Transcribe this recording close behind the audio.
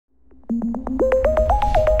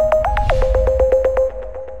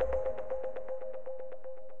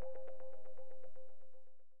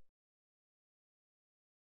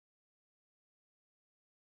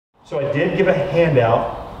So I did give a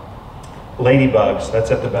handout. Ladybugs, that's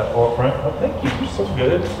at the back front. Oh, thank you, you're so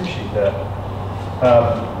good, appreciate that.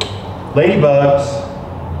 Ladybugs,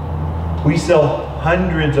 we sell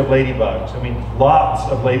hundreds of ladybugs. I mean, lots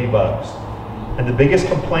of ladybugs. And the biggest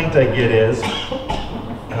complaint I get is,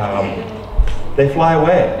 they fly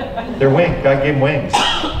away. They're winged, God gave them wings.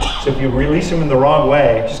 So if you release them in the wrong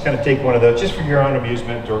way, just kind of take one of those, just for your own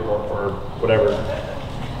amusement or whatever.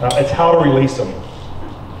 It's how to release them.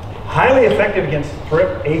 Highly effective against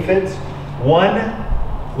thrip aphids. One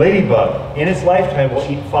ladybug in its lifetime will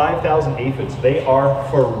eat 5,000 aphids. They are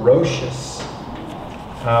ferocious.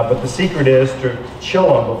 But the secret is to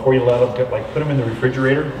chill them before you let them get, like put them in the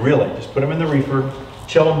refrigerator. Really, just put them in the reefer,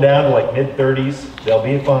 chill them down to like mid-30s. They'll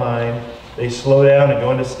be fine. They slow down and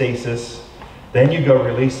go into stasis. Then you go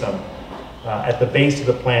release them at the base of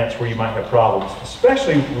the plants where you might have problems,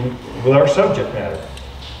 especially with our subject matter.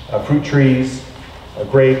 Fruit trees,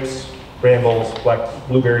 grapes, brambles,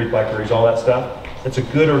 blueberries, blackberries, all that stuff. It's a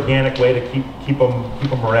good organic way to keep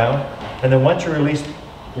them around. And then once you release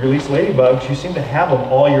ladybugs, you seem to have them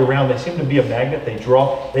all year round. They seem to be a magnet. They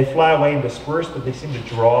fly away and disperse, but they seem to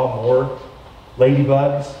draw more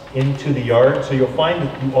ladybugs into the yard. So you'll find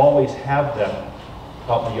that you always have them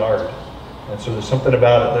out in the yard. And so there's something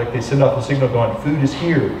about it, like they send off a signal going, food is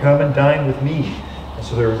here, come and dine with me. And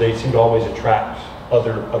so they seem to always attract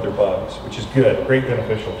other bugs, which is good, great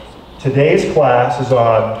beneficial. Today's class is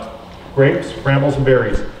on grapes, brambles, and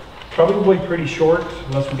berries. Probably pretty short,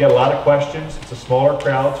 unless we get a lot of questions. It's a smaller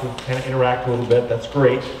crowd, so we kind of interact a little bit. That's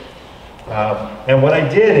great. And what I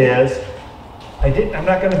did is, I'm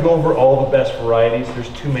not going to go over all the best varieties. There's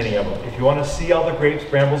too many of them. If you want to see all the grapes,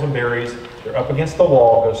 brambles, and berries, they're up against the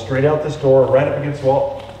wall. Go straight out this door, right up against the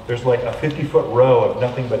wall. There's like a 50-foot row of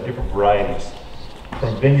nothing but different varieties.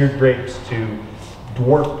 From vineyard grapes to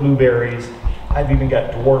dwarf blueberries. I've even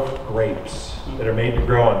got dwarf grapes that are made to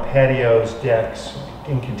grow on patios, decks,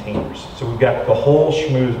 in containers. So we've got the whole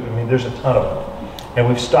schmooze. I mean, there's a ton of them. And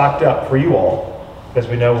we've stocked up for you all, because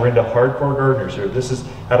we know we're into hardcore gardeners here. This is,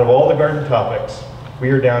 out of all the garden topics, we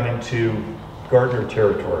are down into gardener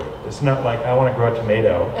territory. It's not like, I want to grow a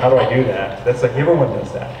tomato. How do I do that? That's like, everyone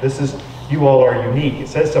does that. This is, you all are unique. It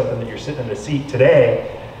says something that you're sitting in a seat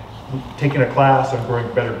today, taking a class on growing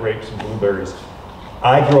better grapes and blueberries.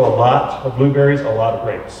 I grow a lot of blueberries, a lot of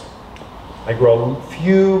grapes. I grow a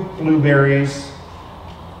few blueberries.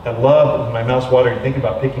 I love, my mouth's watering, think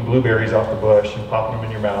about picking blueberries off the bush and popping them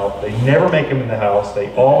in your mouth. They never make them in the house.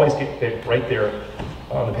 They always get picked right there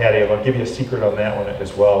on the patio. I'll give you a secret on that one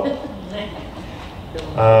as well.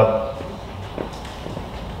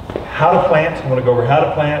 How to plant, I'm gonna go over how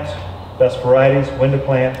to plant, best varieties, when to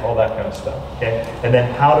plant, all that kind of stuff, okay? And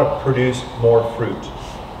then how to produce more fruit.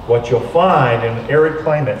 What you'll find in an arid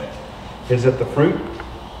climate is that the fruit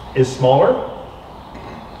is smaller,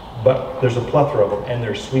 but there's a plethora of them, and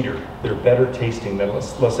they're sweeter. They're better tasting than,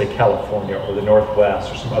 let's say, California or the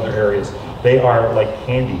Northwest or some other areas. They are like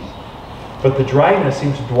candy. But the dryness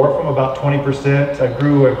seems to dwarf them about 20%. I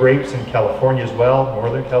grew grapes in California as well,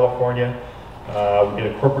 Northern California. We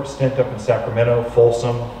did a corporate stint up in Sacramento,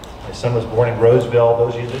 Folsom. My son was born in Roseville.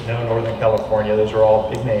 Those of you that know Northern California, those are all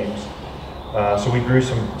big names. So we grew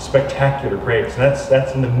some spectacular grapes, and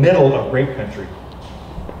that's in the middle of grape country.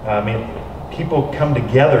 I mean, people come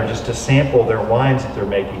together just to sample their wines that they're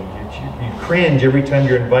making. You cringe every time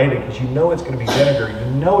you're invited because you know it's going to be vinegar,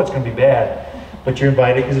 you know it's going to be bad, but you're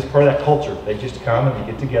invited because it's part of that culture. They just come and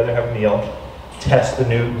they get together, have a meal, test the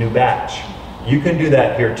new batch. You can do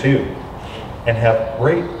that here too, and have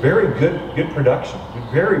great, very good production.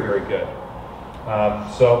 Very, very good.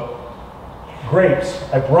 So grapes.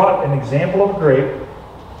 I brought an example of a grape,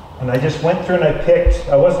 and I just went through and I picked.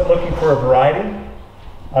 I wasn't looking for a variety.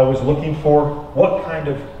 I was looking for what kind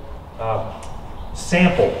of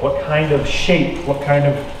sample, what kind of shape, what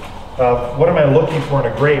am I looking for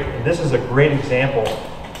in a grape? And this is a great example.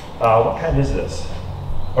 What kind is this?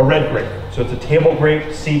 A red grape. So it's a table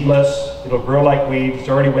grape, seedless. It'll grow like weeds. It's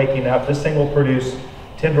already waking up. This thing will produce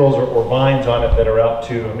tendrils or vines on it that are out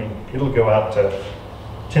to, I mean, it'll go out to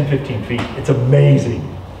 10, 15 feet. It's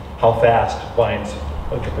amazing how fast vines,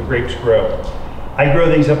 like the grapes grow. I grow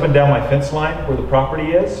these up and down my fence line where the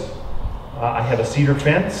property is. I have a cedar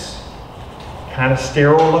fence, kind of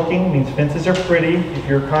sterile looking. These fences are pretty if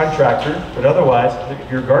you're a contractor, but otherwise, if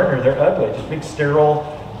you're a gardener, they're ugly. It's a big sterile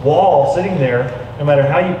wall sitting there. No matter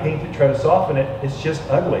how you paint it, try to soften it, it's just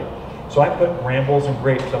ugly. So I put brambles and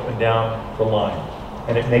grapes up and down the line,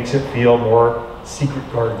 and it makes it feel more secret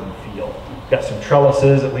garden feel. Got some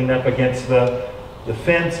trellises that lean up against the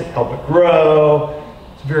fence and help it grow.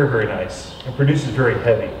 It's very, very nice and produces very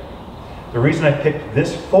heavy. The reason I picked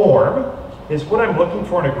this form is what I'm looking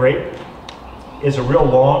for in a grape is a real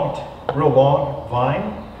long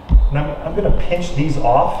vine. And I'm going to pinch these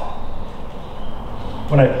off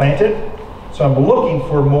when I plant it. So I'm looking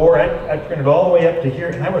for more. I printed all the way up to here,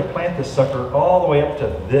 and I would plant this sucker all the way up to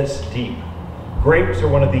this deep. Grapes are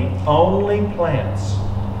one of the only plants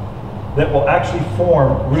that will actually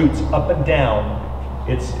form roots up and down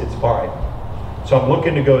its vine. So I'm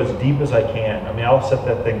looking to go as deep as I can. I mean, I'll set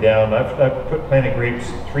that thing down. I've planted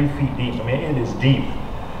grapes 3 feet deep. I mean, it is deep.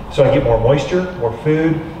 So I get more moisture, more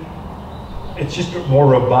food. It's just a more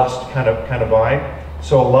robust kind of vine.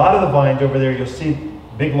 So a lot of the vines over there, you'll see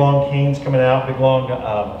big long canes coming out, big long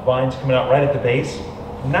vines coming out right at the base.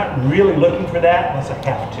 I'm not really looking for that unless I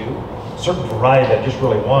have to. A certain variety that I just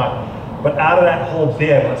really want. But out of that whole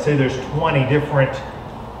bin, let's say there's 20 different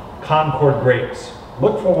Concord grapes.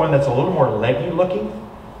 Look for one that's a little more leggy looking,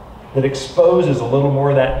 that exposes a little more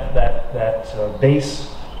of that base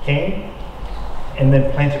cane, and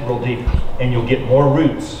then plant it real deep, and you'll get more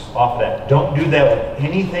roots off of that. Don't do that with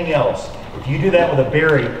anything else. If you do that with a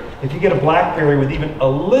berry, if you get a blackberry with even a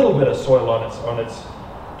little bit of soil on its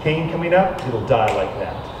cane coming up, it'll die like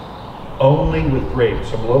that. Only with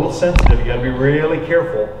grapes. I'm a little sensitive, you gotta be really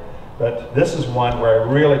careful, but this is one where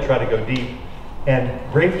I really try to go deep.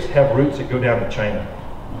 And grapes have roots that go down to China,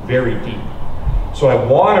 very deep. So I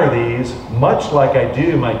water these much like I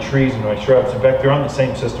do my trees and my shrubs. In fact, they're on the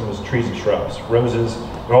same system as trees and shrubs. Roses,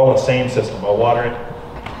 they're all the same system. I'll water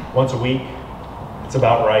it once a week. It's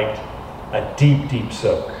about right. A deep, deep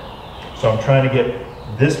soak. So I'm trying to get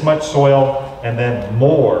this much soil and then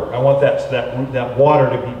more. I want that water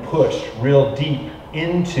to be pushed real deep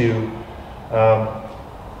into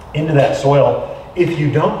that soil. If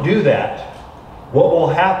you don't do that, what will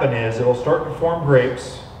happen is it'll start to form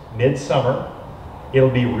grapes midsummer. It'll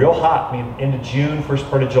be real hot, I mean, into June, first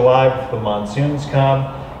part of July, before the monsoons come.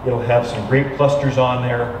 It'll have some grape clusters on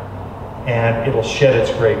there, and it'll shed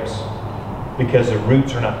its grapes because the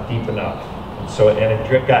roots are not deep enough. And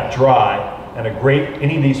it got dry, and a grape,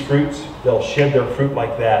 any of these fruits, they'll shed their fruit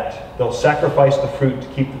like that. They'll sacrifice the fruit to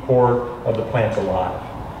keep the core of the plant alive.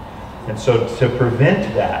 And so to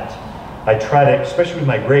prevent that, I try to, especially with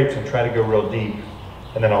my grapes, I try to go real deep,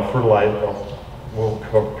 and then I'll fertilize, we'll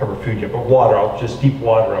cover food yet, but water, I'll just deep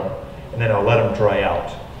water them, and then I'll let them dry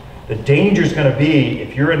out. The danger is going to be,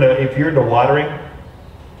 if you're into watering,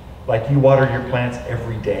 like you water your plants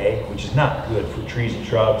every day, which is not good for trees and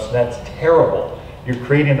shrubs, that's terrible. You're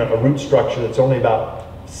creating a root structure that's only about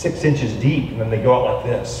 6 inches deep, and then they go out like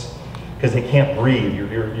this, because they can't breathe.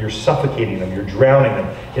 You're suffocating them, you're drowning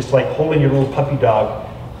them. It's like holding your little puppy dog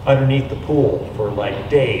underneath the pool for like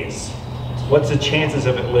days. What's the chances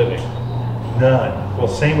of it living? None. Well,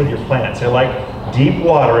 same with your plants. They like deep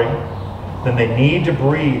watering, then they need to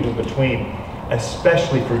breathe in between,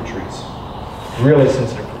 especially fruit trees. Really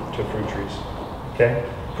sensitive to fruit trees, okay?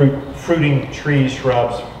 Fruiting trees,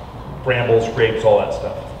 shrubs, brambles, grapes, all that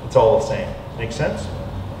stuff. It's all the same. Make sense?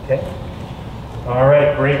 Okay? All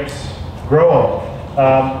right, grapes. Grow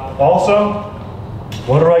them. Also,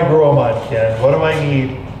 what do I grow them on, Ken? What do I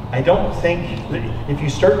need? I don't think, if you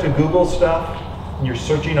start to Google stuff and you're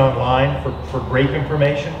searching online for grape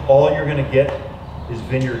information, all you're going to get is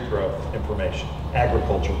vineyard growth information,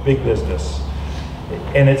 agriculture, big business.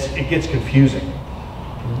 And it gets confusing.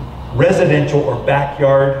 Residential or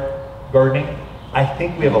backyard gardening, I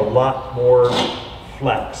think we have a lot more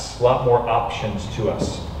flex, a lot more options to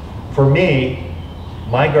us. For me,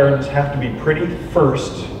 my gardens have to be pretty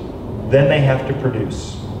first, then they have to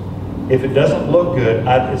produce. If it doesn't look good,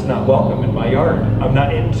 it's not welcome in my yard.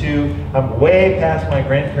 I'm way past my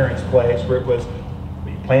grandparents' place where it was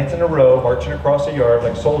plants in a row, marching across the yard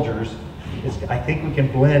like soldiers. I think we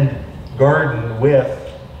can blend garden with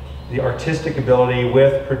the artistic ability,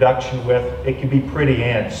 with production, with, it can be pretty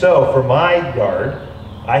and. So for my yard,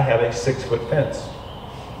 I have a 6-foot fence.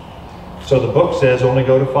 So the book says only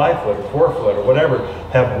go to 5 foot or 4 foot or whatever.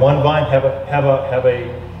 Have one vine, have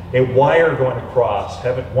a wire going across,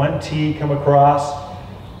 have it one T come across.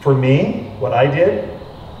 For me, what I did,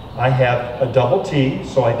 I have a double T,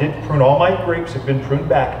 so I did prune, all my grapes have been pruned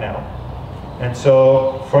back now. And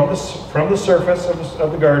so from the surface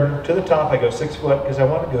of the garden to the top, I go 6 foot because I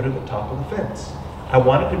want to go to the top of the fence. I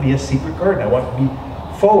want it to be a secret garden. I want it to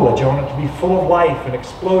be foliage. I want it to be full of life and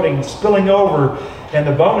exploding and spilling over. And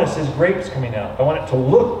the bonus is grapes coming out. I want it to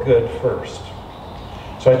look good first.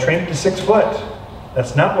 So I trained it to 6 foot.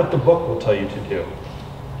 That's not what the book will tell you to do.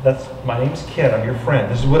 My name's Ken, I'm your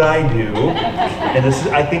friend. This is what I do. And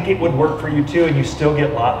I think it would work for you too, and you still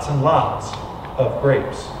get lots and lots of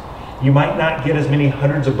grapes. You might not get as many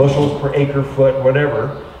hundreds of bushels per acre, foot,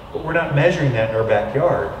 whatever, but we're not measuring that in our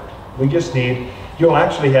backyard. We just need, you'll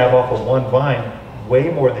actually have off of one vine way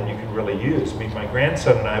more than you can really use. I mean, my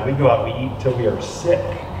grandson and I, we go out and we eat until we are sick.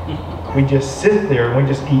 We just sit there and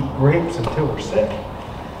we just eat grapes until we're sick.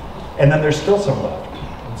 And then there's still some left.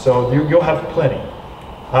 And so you'll have plenty.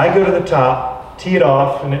 I go to the top, tee it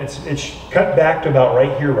off, and it's cut back to about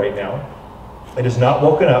right here right now. It has not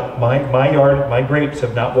woken up. My yard, my grapes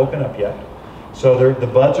have not woken up yet. So the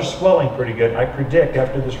buds are swelling pretty good. I predict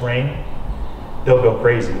after this rain, they'll go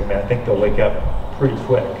crazy. I mean, I think they'll wake up pretty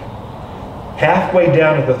quick. Halfway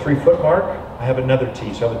down at the 3-foot mark, I have another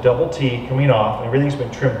tee. So I have a double tee coming off, and everything's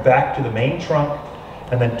been trimmed back to the main trunk,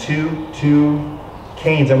 and then two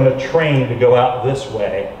canes I'm going to train to go out this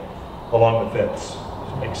way along the fence.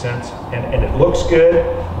 Does it make sense? And it looks good.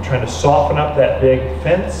 I'm trying to soften up that big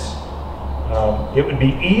fence. It would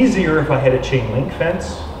be easier if I had a chain link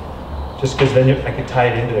fence, just because then I could tie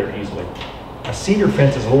it into there easily. A cedar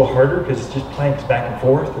fence is a little harder because it's just planks back and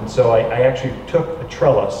forth, and so I actually took a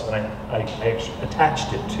trellis and I actually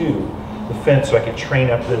attached it to the fence so I could train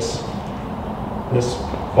up this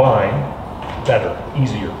vine better,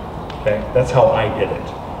 easier. Okay, that's how I did it.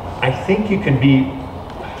 I think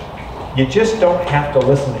you just don't have to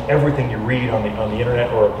listen to everything you read on the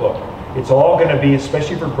internet or a book. It's all going to be,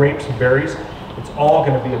 especially for grapes and berries, it's all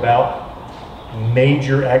going to be about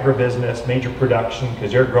major agribusiness, major production,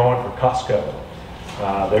 because they're growing for Costco.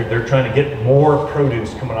 They're trying to get more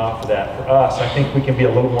produce coming off of that. For us, I think we can be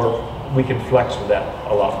a little more, we can flex with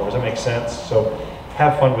that a lot more. Does that make sense? So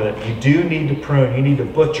have fun with it. You do need to prune. You need to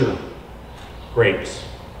butcher grapes.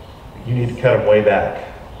 You need to cut them way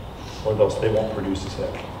back, or they won't produce as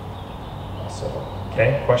heavy. So,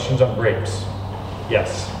 okay, questions on grapes?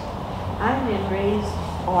 Yes. I'm in raised,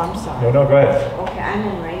 oh, I'm sorry. No, go ahead. Okay, I'm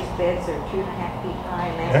in raised beds that are 2.5 feet high,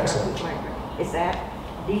 and that's excellent. Is that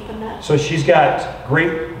deep enough? So she's got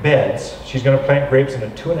grape beds. She's going to plant grapes in a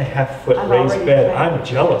 2.5-foot raised bed. I'm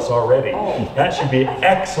jealous already. Oh. That should be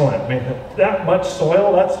excellent. I mean, that much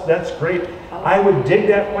soil, that's great. Oh. I would dig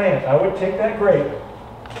that plant. I would take that grape,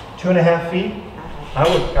 2.5 feet.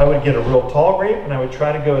 I would get a real tall grape, and I would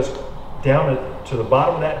try to go as down to the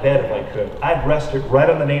bottom of that bed if I could. I'd rest it right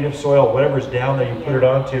on the native soil, whatever's down there you put it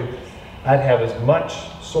onto. I'd have as much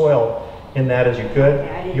soil in that as you could.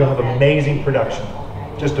 You'll have amazing production.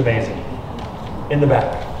 Just amazing. In the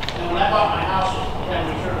back. And when I bought my house, then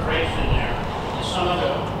we turned grapes in there. And some of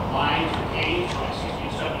the vines and canes were like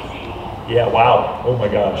 60, 70 feet long. Yeah, wow. Oh my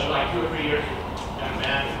It gosh. was like 2 or 3 years down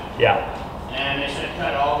back. Yeah. And they said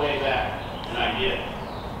cut all the way back. And I did.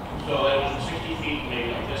 So it was 60 feet,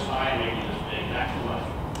 maybe like this high, maybe this big, not too much.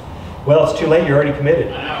 Well, it's too late. You're already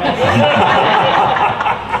committed. I know.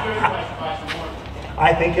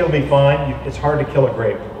 I think it'll be fine. It's hard to kill a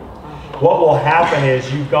grape. What will happen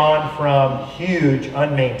is you've gone from huge,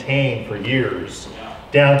 unmaintained for years,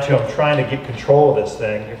 down to I'm trying to get control of this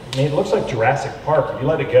thing. I mean, it looks like Jurassic Park. If you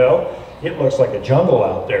let it go, it looks like a jungle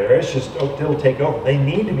out there. It's just, it'll take over. They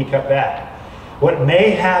need to be cut back. What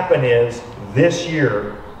may happen is this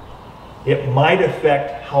year, it might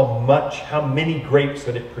affect how many grapes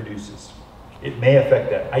that it produces. It may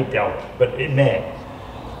affect that. I doubt it, but it may.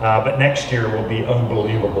 But next year will be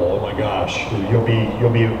unbelievable. Oh my gosh, you'll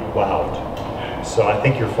be wowed. So I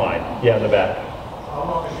think you're fine. Yeah, in the back. How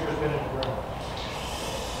long has yours been in the ground?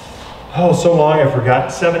 Oh, so long, I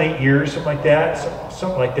forgot. 7, 8 years, something like that.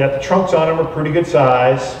 Something like that. The trunks on them are pretty good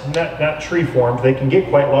size. Not tree formed. They can get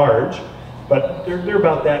quite large, but they're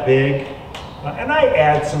about that big. And I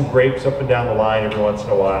add some grapes up and down the line every once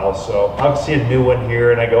in a while. So I'll see a new one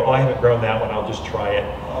here and I go, oh, I haven't grown that one. I'll just try it.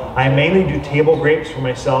 I mainly do table grapes for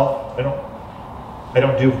myself. I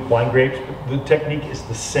don't do wine grapes, but the technique is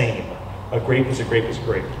the same. A grape is a grape is a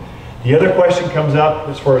grape. The other question comes up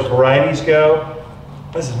as far as varieties go.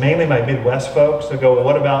 This is mainly my Midwest folks. They'll go,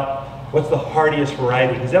 well, what's the hardiest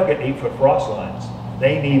variety? Because they'll get 8-foot frost lines.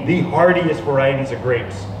 They need the hardiest varieties of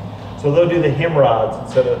grapes. So they'll do the Himrods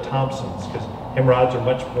instead of the Thompsons, because Himrods are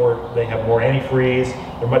much more, they have more antifreeze,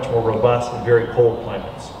 they're much more robust in very cold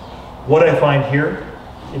climates. What I find here,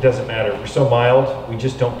 it doesn't matter. We're so mild, we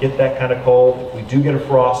just don't get that kind of cold. If we do get a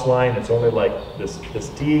frost line, it's only like this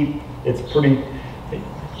deep. It's pretty,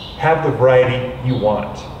 have the variety you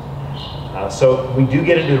want. So we do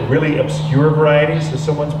get into really obscure varieties. So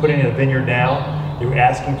someone's putting in a vineyard now, they're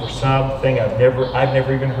asking for something I've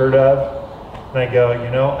never even heard of. And I go, you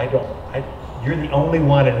know, you're the only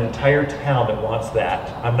one in an entire town that wants that.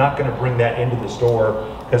 I'm not going to bring that into the store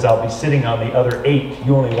because I'll be sitting on the other 8.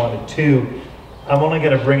 You only wanted 2. I'm only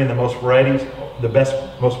going to bring in the most varieties, the best,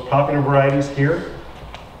 most popular varieties here.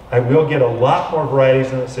 I will get a lot more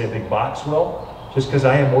varieties than, let's say, a big box will, just because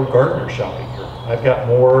I have more gardeners shopping here. I've got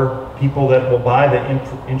more people that will buy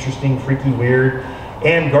the interesting, freaky, weird,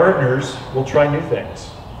 and gardeners will try new things.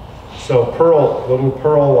 So little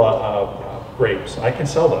pearl grapes, I can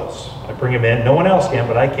sell those. I bring them in. No one else can,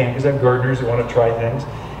 but I can because I have gardeners who want to try things.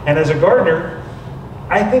 And as a gardener,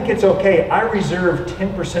 I think it's okay. I reserve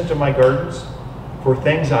 10% of my gardens for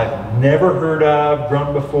things I've never heard of,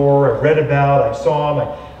 grown before, I've read about, I saw them,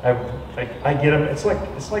 I get them. It's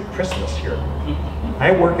like Christmas here.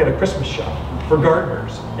 I work at a Christmas shop for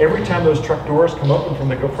gardeners. Every time those truck doors come open from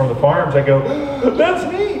the farms, I go,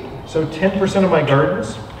 that's me. So 10% of my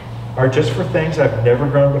gardens are just for things I've never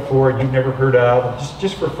grown before and you've never heard of,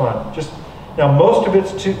 just for fun. Now most of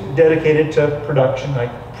it's dedicated to production,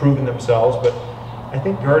 like proving themselves, but I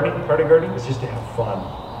think part of gardening is just to have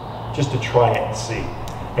fun, just to try it and see.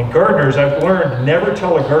 And gardeners, I've learned, never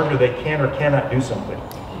tell a gardener they can or cannot do something.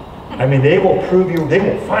 I mean, they will they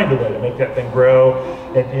will find a way to make that thing grow.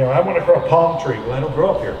 And I want to grow a palm tree. Well, I don't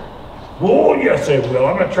grow up here. Oh, yes, they will.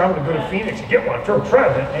 I'm going to go to Phoenix and get one. Try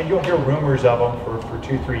it. And you'll hear rumors of them for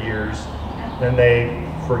 2-3 years. Then they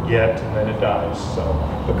forget and then it dies. So,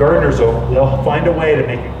 but gardeners, they'll find a way to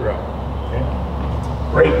make it grow. Okay?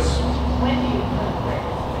 Grapes.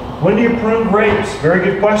 When do you prune grapes? Very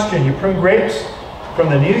good question. You prune grapes from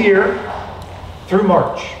the new year through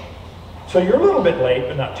March. So you're a little bit late,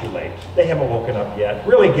 but not too late. They haven't woken up yet.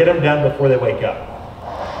 Really get them done before they wake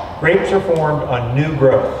up. Grapes are formed on new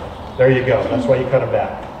growth. There you go. That's why you cut them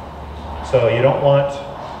back. So you don't want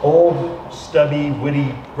old, stubby,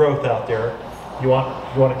 woody growth out there. You want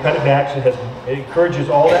to cut it back so it encourages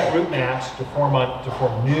all that root mass to form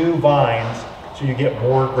new vines, so you get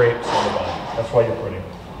more grapes on the vine. That's why you're pruning.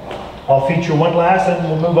 I'll feature one last, and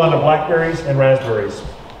we'll move on to blackberries and raspberries.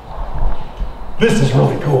 This is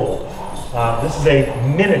really cool. This is a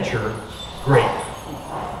miniature grape.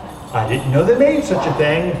 I didn't know they made such a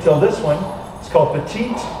thing until this one. It's called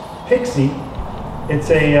Petite Pixie. It's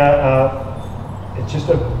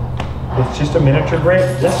just a miniature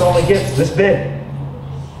grape. This only gets this big.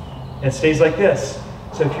 It stays like this.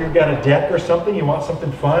 So if you've got a deck or something, you want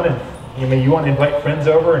something fun, and you want to invite friends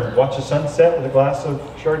over and watch the sunset with a glass of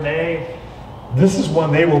Chardonnay, this is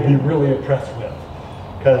one they will be really impressed with,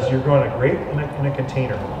 because you're growing a grape in a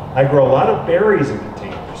container. I grow a lot of berries in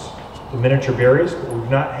containers, the miniature berries, but we've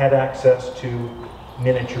not had access to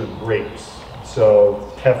miniature grapes.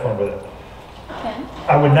 So have fun with it. Ken?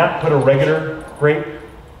 I would not put a regular grape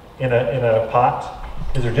in a pot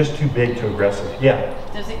because they're just too big, too aggressive. Yeah.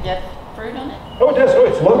 Does it get fruit on it? Oh, it does. Oh,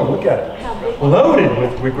 it's loaded. Look at it.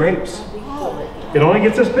 Loaded with grapes. It only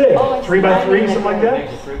gets this big, 3 by 3, something like that.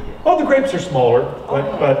 Oh, the grapes are smaller,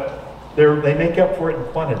 but they make up for it in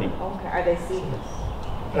quantity. Okay, are they seedless?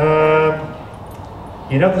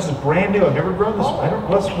 This is brand new. I've never grown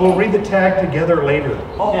this. We'll read the tag together later.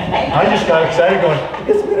 I just got excited going,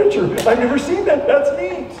 it's miniature. I've never seen that. That's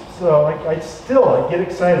neat. So I get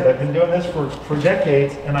excited. I've been doing this for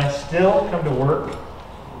decades, and I still come to work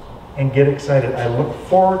and get excited. I look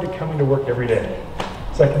forward to coming to work every day.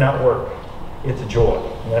 It's like not work. It's a joy.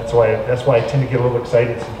 And that's why I tend to get a little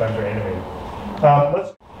excited sometimes or animated.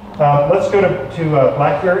 Let's go to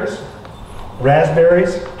blackberries,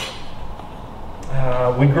 raspberries.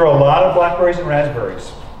 We grow a lot of blackberries and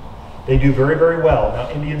raspberries. They do very, very well. Now,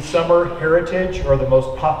 Indian Summer Heritage are the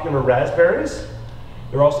most popular raspberries.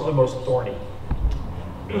 They're also the most thorny.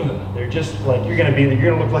 They're just like, you're gonna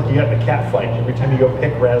look like you got in a cat fight every time you go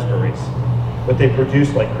pick raspberries. But they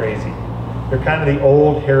produce like crazy. They're kind of the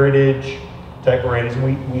old heritage type varieties,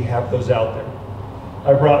 and we have those out there.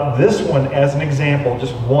 I brought this one as an example,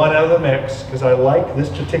 just one out of the mix, because I like this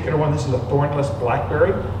particular one. This is a thornless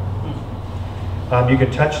blackberry. You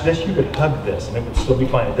could touch this, you could hug this, and it would still be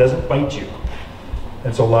fine. It doesn't bite you.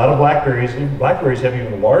 And so a lot of blackberries have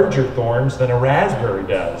even larger thorns than a raspberry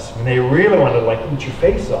does. And they really want to eat your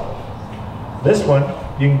face off. This one,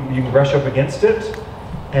 you can brush up against it,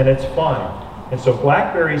 and it's fine. And so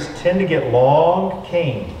blackberries tend to get long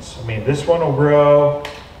canes. I mean, this one will grow,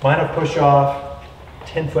 mine will push off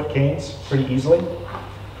 10-foot canes pretty easily.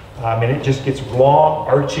 And it just gets long,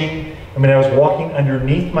 arching. I mean, I was walking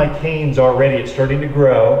underneath my canes already. It's starting to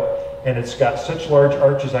grow, and it's got such large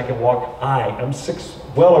arches I can walk. I'm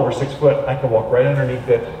well over 6 foot. I can walk right underneath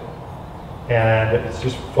it, and it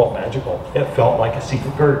just felt magical. It felt like a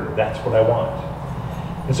secret garden. That's what I want.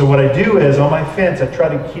 And so what I do is, on my fence, I try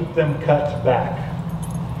to keep them cut back.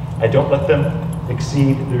 I don't let them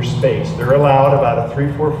exceed their space. They're allowed about a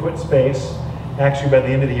 3-4 foot space. Actually, by the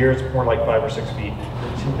end of the year, it's more like 5 or 6 feet.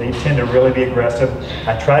 They tend to really be aggressive.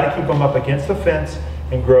 I try to keep them up against the fence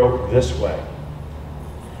and grow this way.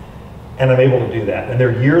 And I'm able to do that. And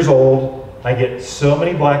they're years old. I get so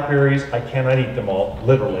many blackberries, I cannot eat them all,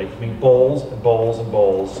 literally. I mean, bowls and bowls and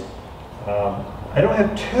bowls. I don't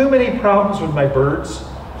have too many problems with my birds.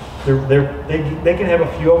 They can have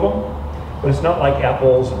a few of them, but it's not like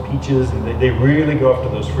apples and peaches, and they really go after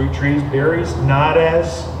those fruit trees. Berries, not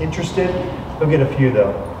as interested. They'll get a few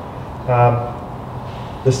though.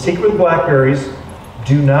 The secret with blackberries,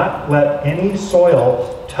 do not let any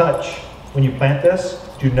soil touch when you plant this.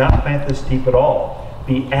 Do not plant this deep at all.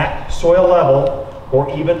 Be at soil level or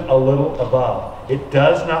even a little above. It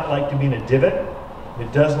does not like to be in a divot.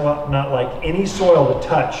 It does not like any soil to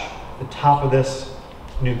touch the top of this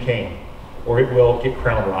new cane, or it will get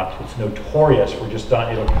crown rot. It's notorious for just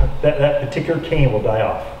dying. That particular cane will die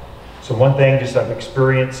off. So one thing, just I've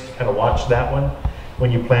experienced, kind of watch that one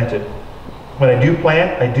when you plant it. When I do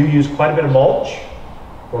plant, I do use quite a bit of mulch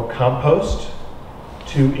or compost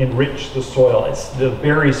to enrich the soil. The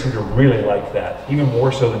berries seem to really like that, even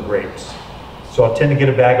more so than grapes. So I'll tend to get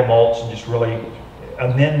a bag of mulch and just really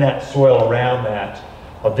amend that soil around that.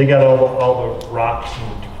 I'll dig out all the rocks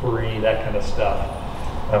and debris, that kind of stuff.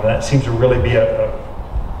 That seems to really be a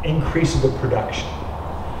increase of the production.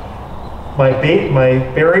 My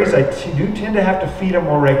berries, I do tend to have to feed them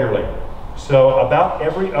more regularly. So about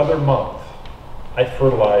every other month, I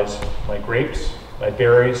fertilize my grapes, my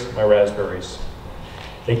berries, my raspberries.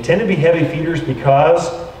 They tend to be heavy feeders because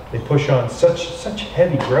they push on such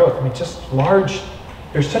heavy growth. I mean, just large.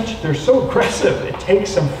 They're so aggressive. It takes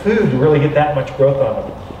some food to really get that much growth on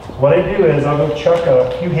them. What I do is I'll go chuck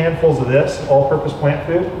a few handfuls of this all-purpose plant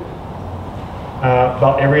food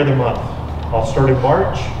about every other month. I'll start in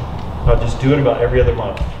March. I'll just do it about every other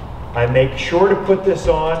month. I make sure to put this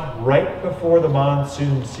on right before the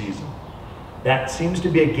monsoon season. That seems to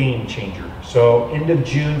be a game changer. So end of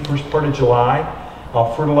June, first part of July,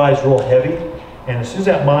 I'll fertilize real heavy. And as soon as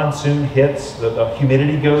that monsoon hits, the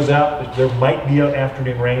humidity goes up. There might be an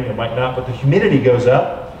afternoon rain, there might not, but the humidity goes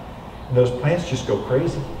up, and those plants just go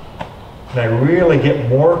crazy. And I really get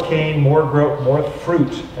more cane, more growth, more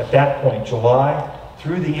fruit at that point, July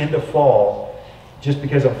through the end of fall, just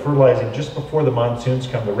because I'm fertilizing just before the monsoons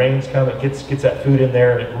come, the rains come, it gets that food in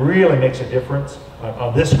there, and it really makes a difference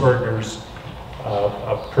on this gardener's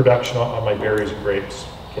production on my berries and grapes.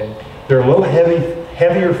 Okay, they're a little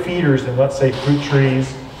heavier feeders than, let's say, fruit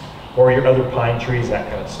trees or your other pine trees, that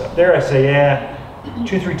kind of stuff. There I say, yeah,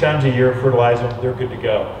 2-3 times a year, fertilize them, they're good to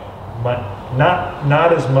go.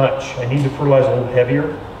 Not as much. I need to fertilize a little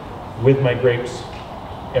heavier with my grapes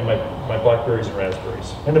and my blackberries and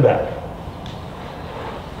raspberries. In the back.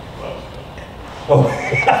 Oh,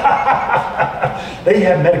 they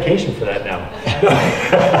have medication for that now.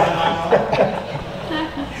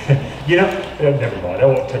 You know, never mind. I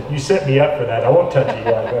won't touch. You set me up for that. I won't touch you.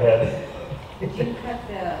 Yeah, go ahead. Do you cut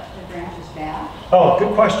the branches back? Oh,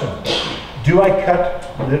 good question. Do I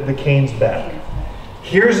cut the canes back?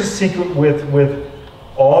 Here's a secret with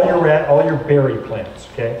all your berry plants.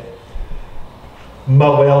 Okay.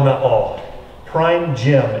 Well, not all. Prime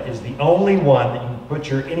Gem is the only one that you can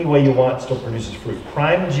butcher any way you want, still produces fruit.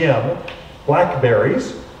 Prime Gem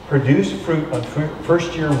blackberries produce fruit on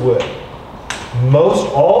first year wood.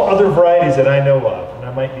 All other varieties that I know of, and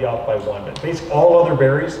I might be off by one, but basically all other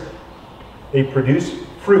berries, they produce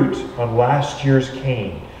fruit on last year's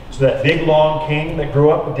cane. So that big long cane that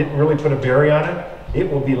grew up and didn't really put a berry on it, it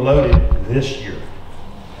will be loaded this year.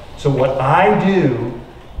 So what I do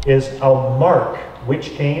is I'll mark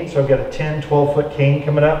which cane. So I've got a 10, 12-foot cane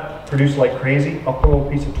coming up, produced like crazy. I'll put a little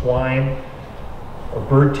piece of twine or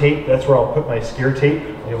bird tape. That's where I'll put my scare tape.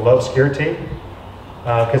 I love scare tape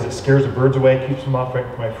because it scares the birds away, keeps them off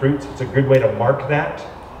my fruits. It's a good way to mark that.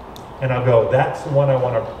 And I'll go, that's the one I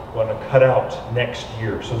want to cut out next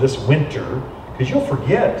year. So this winter, because you'll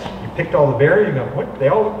forget. You picked all the berries, you go, what? They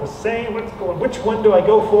all look the same. Which one do I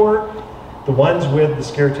go for? The ones with the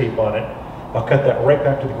scare tape on it, I'll cut that right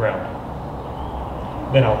back to the ground.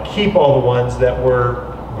 Then I'll keep all the ones that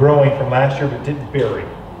were growing from last year but didn't berry.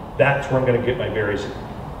 That's where I'm going to get my berries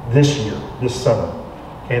this year, this summer.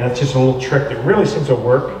 Okay, that's just a little trick that really seems to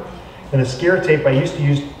work. And the scare tape, I used to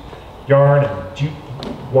use yarn and jute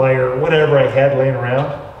wire, whatever I had laying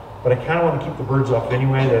around, but I kind of want to keep the birds off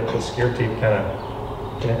anyway. That the scare tape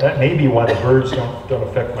that may be why the birds don't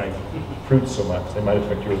affect my fruits so much. They might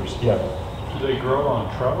affect yours. Yeah. Do they grow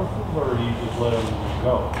on trellises, or do you just let them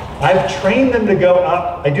go? I've trained them to go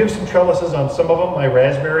up. I do have some trellises on some of them. My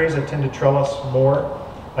raspberries, I tend to trellis more.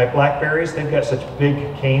 My blackberries, they've got such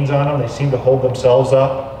big canes on them, they seem to hold themselves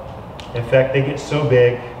up. In fact, they get so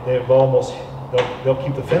big, they'll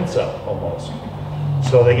keep the fence up almost.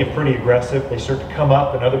 So they get pretty aggressive. They start to come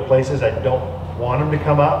up in other places I don't want them to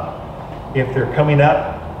come up. If they're coming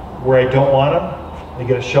up, Where I don't want them, they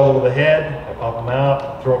get a shovel to the head, I pop them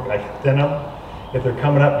out, I thin them. If they're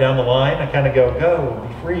coming up down the line, I kind of go,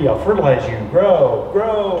 be free, I'll fertilize you,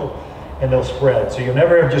 grow, and they'll spread. So you'll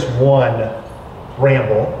never have just one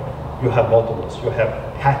bramble, you'll have multiples. You'll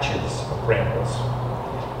have patches of brambles.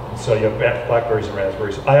 And so you have blackberries and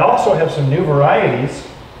raspberries. I also have some new varieties.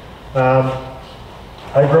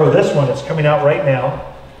 I grow this one, it's coming out right now.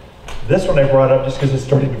 This one I brought up just because it's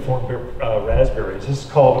starting to form raspberries. This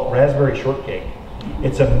is called raspberry shortcake.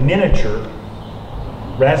 It's a miniature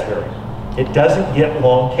raspberry. It doesn't get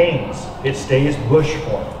long canes. It stays bush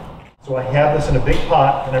form. So I have this in a big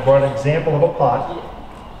pot, and I brought an example of a pot.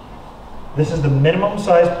 This is the minimum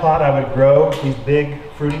size pot I would grow these big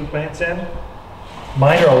fruiting plants in.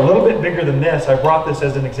 Mine are a little bit bigger than this. I brought this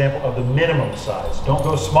as an example of the minimum size. Don't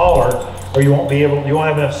go smaller, or you won't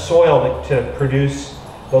have enough soil to produce.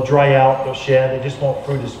 They'll dry out, they'll shed, they just won't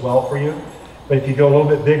fruit as well for you. But if you go a little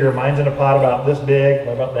bit bigger, mine's in a pot about this big,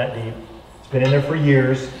 about that deep. It's been in there for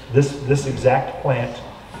years. This exact plant,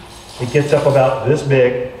 it gets up about this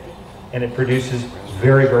big, and it produces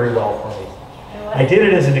very, very well for me. I did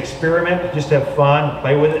it as an experiment, just to have fun,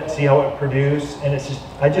 play with it, see how it produces, and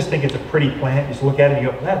I just think it's a pretty plant. You just look at it and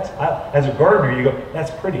you go, as a gardener, you go,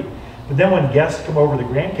 that's pretty. But then when guests come over, the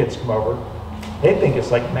grandkids come over, they think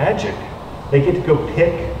it's like magic. They get to go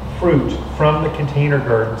pick fruit from the container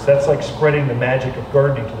gardens. That's like spreading the magic of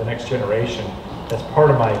gardening to the next generation. That's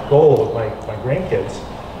part of my goal with my grandkids.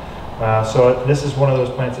 So this is one of those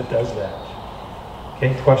plants that does that.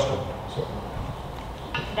 Okay, question? So,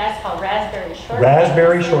 That's called raspberry shortcake.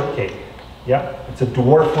 raspberry shortcake. Yep, it's a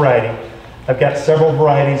dwarf variety. I've got several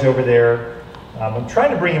varieties over there. I'm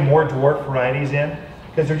trying to bring in more dwarf varieties in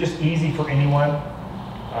because they're just easy for anyone.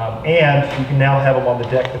 And you can now have them on the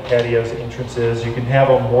deck, the patios, the entrances. You can have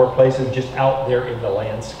them more places just out there in the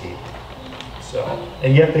landscape. So,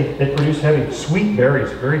 and yet they produce heavy, sweet berries,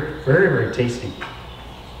 very, very, very tasty.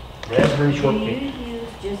 Raspberry shortcake. Do you use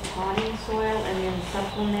just potting soil and then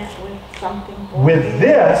supplement with something?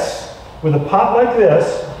 With a pot like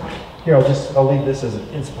this, here, I'll leave this as an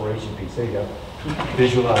inspiration piece. There you go.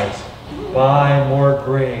 Visualize. Buy more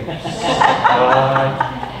grapes.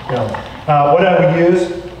 What I would use,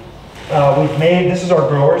 this is our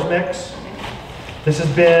grower's mix. This has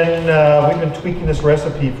been, we've been tweaking this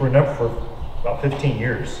recipe for about 15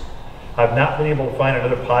 years. I've not been able to find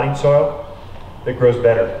another potting soil that grows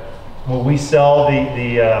better. When we sell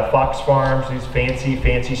the Fox Farms, these fancy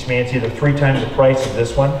schmancy, they're 3 times the price of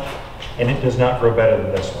this one, and it does not grow better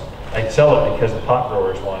than this one. I sell it because the pot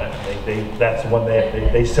growers want it. That's the one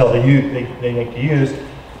they sell to use, they make to use,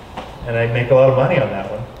 and I make a lot of money on that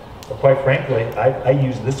one. But quite frankly, I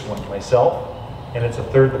use this one myself, and it's a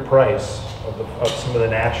third the price of some of the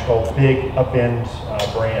national big upend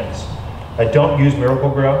brands. I don't use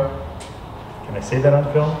Miracle-Gro. Can I say that on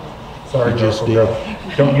film? Sorry, Miracle-Gro.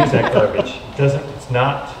 Don't use that garbage.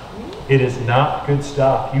 It is not good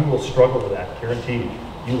stuff. You will struggle with that, guaranteed.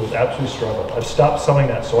 You will absolutely struggle. I've stopped selling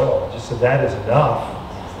that soil. I just said that is enough.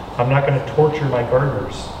 I'm not going to torture my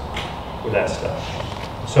gardeners with that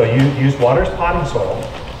stuff. So you use water's potting soil,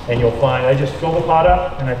 and you'll find I just fill the pot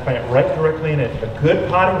up and I plant right directly in it. A good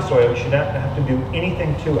potting soil, you should not have to do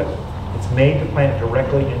anything to it. It's made to plant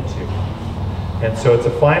directly into. And so it's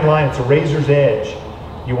a fine line, it's a razor's edge.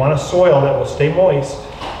 You want a soil that will stay moist,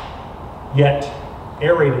 yet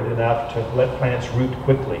aerated enough to let plants root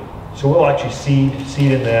quickly. So we'll actually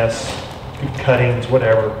seed in this, cuttings,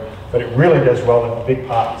 whatever, but it really does well in big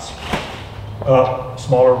pots.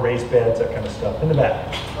 Smaller raised beds, that kind of stuff, in the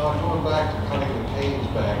back. Going back to cutting the canes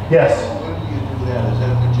back. Yes. When do you do that? Is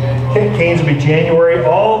that in January? Canes will be January.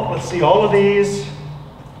 Let's see, all of these,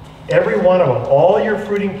 every one of them, all your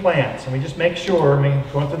fruiting plants, and we just make sure,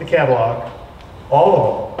 going through the catalog, all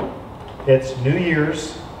of them, it's New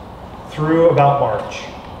Year's through about March.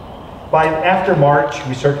 After March,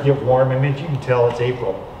 we start to get warm. You can tell it's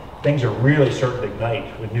April. Things are really starting to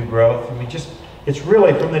ignite with new growth. It's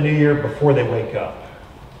really from the new year before they wake up,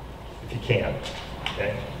 if you can.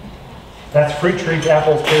 Okay. That's fruit trees,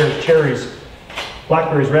 apples, pears, cherries,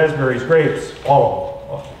 blackberries, raspberries, grapes, all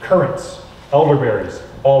of them. Currants, elderberries,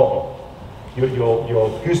 all of them.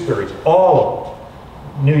 You'll gooseberries, all of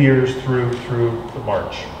them. New Year's through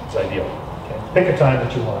March is ideal. Okay. Pick a time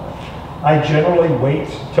that you want. I generally wait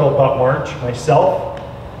till about March myself,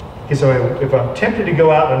 because if I'm tempted to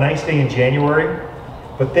go out on a nice day in January,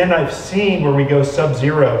 but then I've seen where we go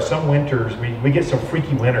sub-zero, some winters, we get some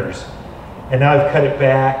freaky winters, and now I've cut it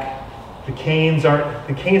back. The canes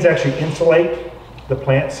actually insulate the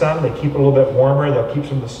plant some. They keep it a little bit warmer. They'll keep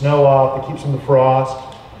some of the snow off. They keep some of the frost.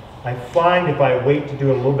 I find if I wait to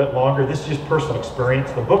do it a little bit longer, this is just personal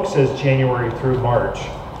experience. The book says January through March.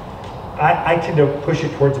 I tend to push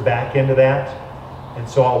it towards the back end of that. And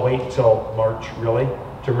so I'll wait until March really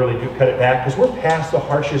to really cut it back, because we're past the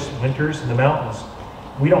harshest winters in the mountains.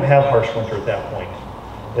 We don't have harsh winter at that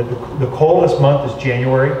point. The coldest month is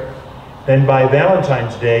January. Then by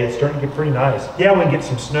Valentine's Day, it's starting to get pretty nice. Yeah, we can get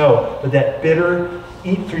some snow, but that bitter,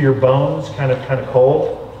 eat through your bones kind of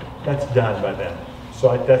cold, that's done by then.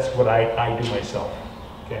 So that's what I do myself.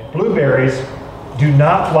 Okay. Blueberries do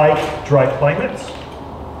not like dry climates,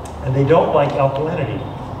 and they don't like alkalinity.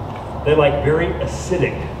 They like very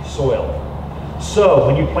acidic soil. So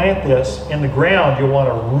when you plant this in the ground, you'll want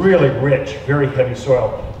a really rich, very heavy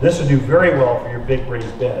soil. This will do very well for your big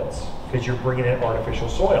raised beds because you're bringing in artificial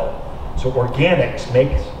soil. So organics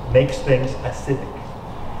makes things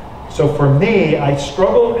acidic. So for me, I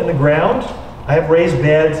struggle in the ground. I have raised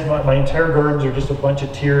beds. My entire gardens are just a bunch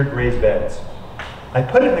of tiered raised beds. I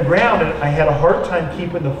put it in the ground and I had a hard time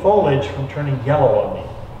keeping the foliage from turning yellow on me.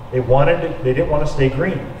 They didn't want to stay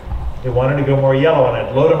green. They wanted to go more yellow, and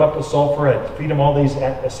I'd load them up with sulfur, I'd feed them all these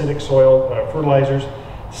acidic soil fertilizers.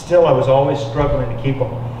 Still, I was always struggling to keep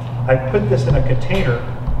them. I put this in a container,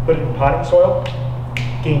 put it in potting soil,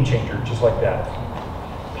 game changer, just like that.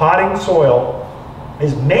 Potting soil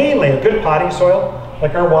is mainly a good potting soil,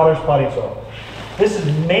 like our water's potting soil. This is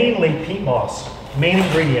mainly peat moss, main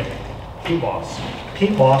ingredient, peat moss.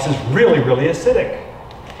 Peat moss is really, really acidic.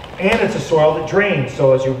 And it's a soil that drains,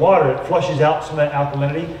 so as you water it, flushes out some of that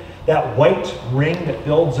alkalinity. That white ring that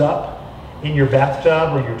builds up in your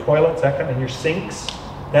bathtub or your toilets, and your sinks,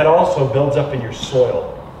 that also builds up in your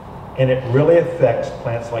soil. And it really affects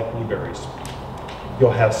plants like blueberries.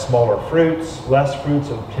 You'll have smaller fruits, less fruits,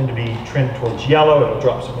 it'll tend to be trend towards yellow, it'll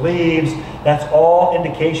drop some leaves. That's all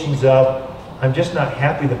indications of, I'm just not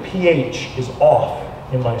happy, the pH is off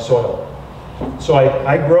in my soil. So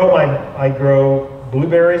I grow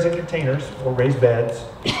blueberries in containers or raised beds,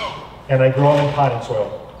 and I grow them in potting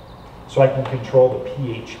soil. So I can control the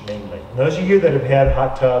pH mainly. And those of you that have had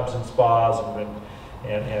hot tubs and spas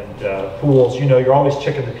and pools, you know you're always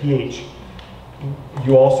checking the pH.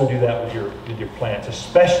 You also do that with your plants,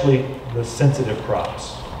 especially the sensitive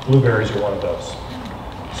crops. Blueberries are one of those.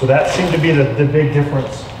 So that seemed to be the big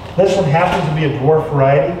difference. This one happens to be a dwarf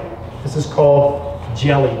variety. This is called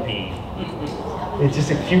jelly bean. It's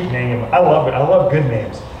just a cute name. I love it. I love good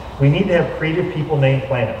names. We need to have creative people name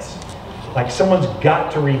plants. Like someone's got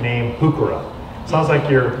to rename heuchera. Sounds like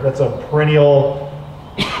that's a perennial,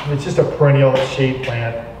 it's just a perennial shade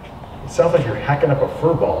plant. It sounds like you're hacking up a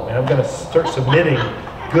fur ball. And I'm gonna start submitting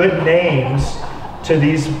good names to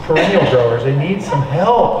these perennial growers. They need some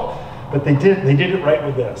help, but they did it right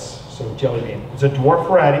with this. So jelly bean, it's a dwarf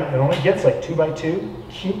variety. It only gets like 2 by 2,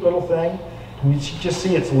 cute little thing. And you just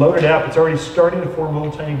see it's loaded up. It's already starting to form little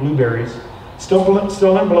tiny blueberries. Still in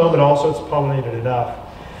bloom, but also it's pollinated enough.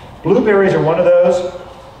 Blueberries are one of those.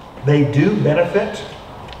 They do benefit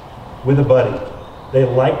with a buddy. They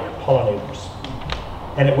like pollinators.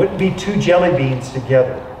 And it wouldn't be 2 jelly beans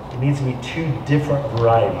together. It needs to be 2 different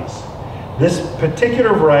varieties. This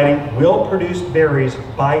particular variety will produce berries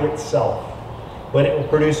by itself, but it will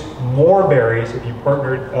produce more berries if you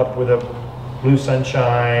partner it up with a blue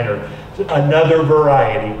sunshine or another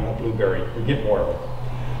variety of blueberry. You get more of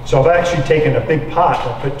it. So I've actually taken a big pot,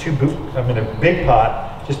 I'm in a big pot,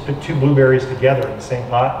 just put 2 blueberries together in the same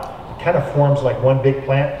pot. It kind of forms like one big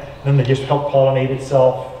plant. Then they just help pollinate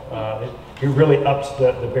itself. It really ups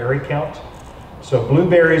the berry count. So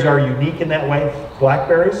blueberries are unique in that way.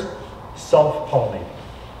 Blackberries, self-pollinating.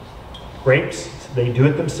 Grapes, they do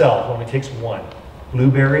it themselves, only takes 1.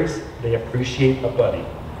 Blueberries, they appreciate a buddy.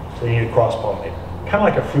 So they need a cross-pollinator. Kind of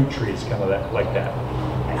like a fruit tree, it's kind of like that.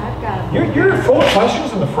 You're full of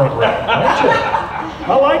questions in the front row, aren't you?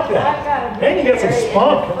 I like that. I've got a And you got some blueberry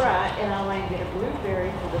spunk. in the front, and I want to get a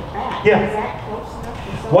blueberry for the back. Yeah. Is that close enough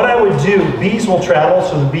to someone? What I would do, bees will travel,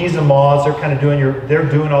 so the bees and moths, they're kind of they're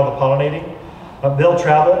doing all the pollinating. They'll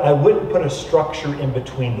travel. I wouldn't put a structure in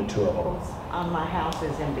between the 2 of them. On my house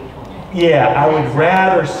is in between. Yeah, I would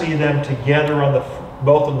rather see them together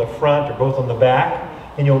both on the front or both on the back,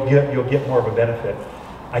 and you'll get more of a benefit.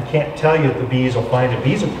 I can't tell you if the bees will find it.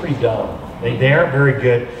 Bees are pretty dumb. They aren't very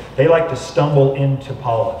good. They like to stumble into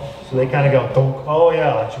pollen. So they kind of go, oh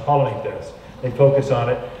yeah, I should pollinate this. They focus on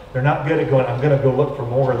it. They're not good at going, I'm going to go look for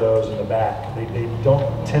more of those in the back. They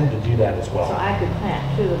don't tend to do that as well. So I could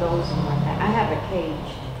plant 2 of those in my back. I have a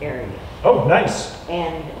cage area. Oh, nice.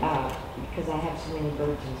 And because I have so many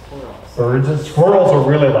birds and squirrels. Birds and squirrels are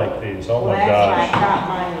really like these. Oh my Well, that's gosh. why I got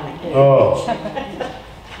mine in a cage. Oh.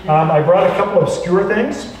 I brought a couple of obscure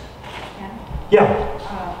things. Yeah.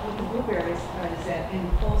 With blueberries, is that in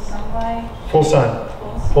full sunlight? Full sun.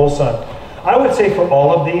 Full sun. I would say for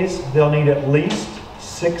all of these, they'll need at least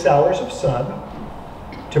 6 hours of sun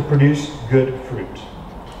to produce good fruit.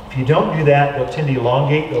 If you don't do that, they'll tend to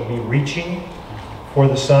elongate. They'll be reaching for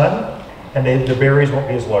the sun, and the berries won't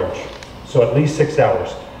be as large. So at least 6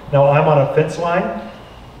 hours. Now I'm on a fence line,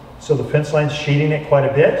 so the fence line's shading it quite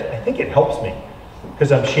a bit. I think it helps me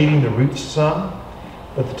because I'm shading the roots some,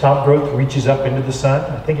 but the top growth reaches up into the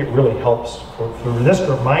sun. I think it really helps for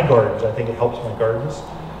my gardens. I think it helps my gardens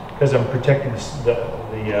because I'm protecting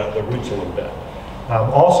the roots a little bit.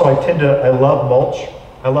 Also, I love mulch.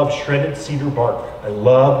 I love shredded cedar bark. I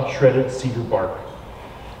love shredded cedar bark.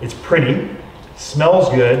 It's pretty, smells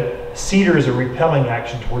good. Cedar is a repelling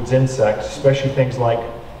action towards insects, especially things like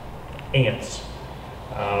ants.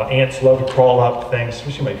 Ants love to crawl up things,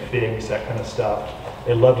 especially my figs, that kind of stuff.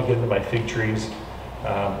 They love to get into my fig trees.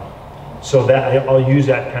 So that I'll use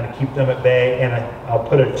that to kind of keep them at bay, and I'll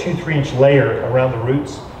put a 2-3 inch layer around the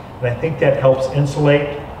roots, and I think that helps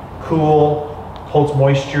insulate, cool, holds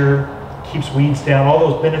moisture, keeps weeds down, all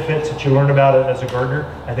those benefits that you learn about it as a gardener.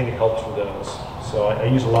 I think it helps with those. So I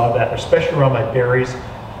use a lot of that, especially around my berries.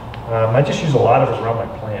 I just use a lot of it around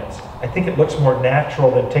my plants. I think it looks more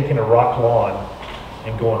natural than taking a rock lawn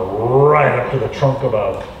and going right up to the trunk of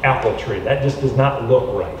an apple tree. That just does not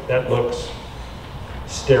look right. That looks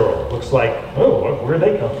sterile. It looks like, oh, where'd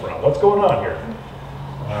they come from? What's going on here?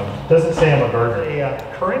 Doesn't say I'm a gardener.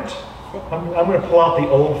 Currant, I'm going to pull out the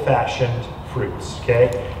old-fashioned fruits,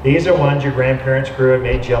 okay? These are ones your grandparents grew and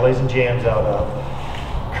made jellies and jams out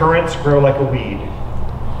of. Currants grow like a weed,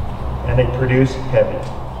 and they produce heavy,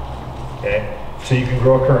 okay? So you can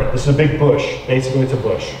grow a currant. This is a big bush. Basically, it's a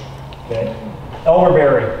bush, okay?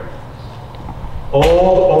 Elderberry,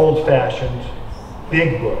 old-fashioned,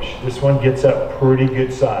 big bush. This one gets up pretty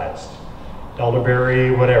good sized.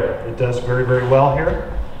 Elderberry, whatever. It does very, very well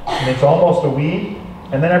here. And it's almost a weed.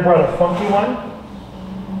 And then I brought a funky one.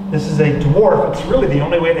 This is a dwarf. It's really the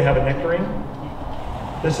only way to have a nectarine.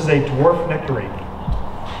 This is a dwarf nectarine.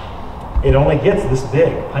 It only gets this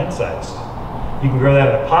big, pint-sized. You can grow that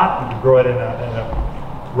in a pot. You can grow it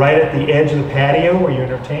right at the edge of the patio where you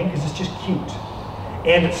entertain, because it's just cute.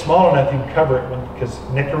 And it's small enough you can cover it because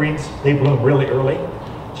nectarines, they bloom really early.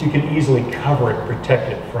 So you can easily cover it,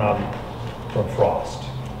 protect it from frost.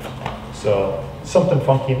 So something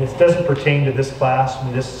funky. This doesn't pertain to this class,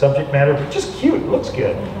 to this subject matter, but just cute. It looks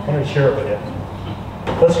good. I wanted to share it with you.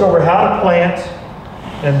 Let's go over how to plant,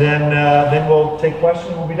 and then we'll take questions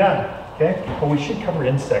and we'll be done. Okay? But we should cover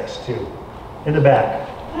insects too. In the back.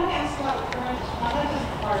 Can I ask about currants? Now that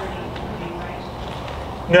doesn't already moving,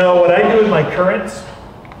 right? No, what I do with my currants,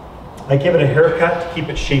 I give it a haircut to keep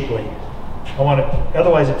it shapely. I want it,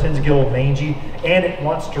 otherwise it tends to get a little mangy, and it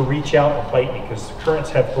wants to reach out and bite me because the currants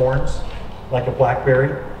have thorns like a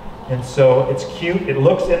blackberry. And so it's cute, it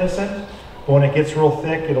looks innocent, but when it gets real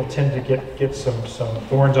thick, it'll tend to get some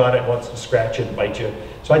thorns on it, wants to scratch it and bite you.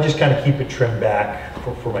 So I just kind of keep it trimmed back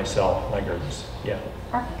for myself, my gardens. Yeah.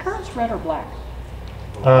 Are currants red or black?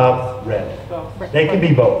 Red. Both. They can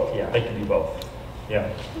be both. Yeah, they can be both.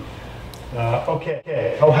 Yeah.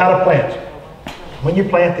 Okay. Oh, how to plant. When you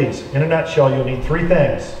plant these, in a nutshell, you'll need 3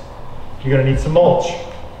 things. You're going to need some mulch.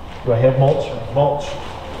 Do I have mulch? Mulch.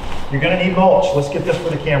 You're going to need mulch. Let's get this for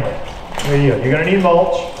the camera. There you go. You're going to need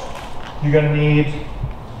mulch. You're going to need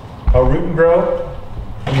a root and grow,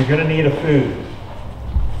 and you're going to need a food.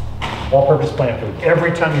 All-purpose plant food.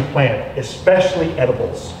 Every time you plant, especially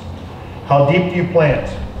edibles. How deep do you plant?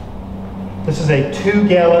 This is a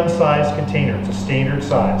 2-gallon size container. It's a standard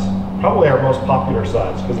size. Probably our most popular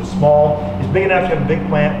size because it's small. It's big enough to have a big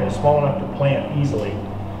plant, but it's small enough to plant easily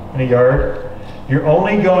in a yard. You're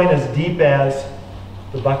only going as deep as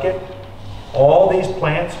the bucket. All these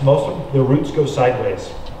plants, most of them, the roots go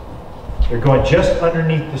sideways. They're going just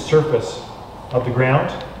underneath the surface of the ground,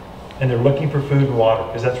 and they're looking for food and water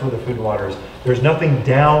because that's where the food and water is. There's nothing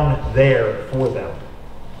down there for them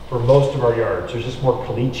for most of our yards. There's just more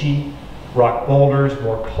caliche, rock boulders,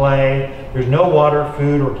 more clay. There's no water,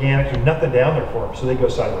 food, organic, there's nothing down there for them, so they go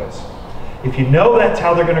sideways. If you know that's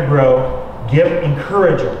how they're going to grow,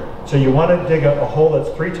 encourage them. So you want to dig a hole that's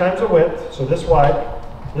 3 times the width, so this wide,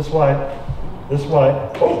 this wide, this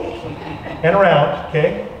wide, oh, and around,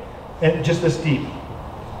 okay? And just this deep.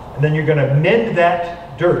 And then you're going to mend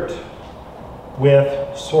that dirt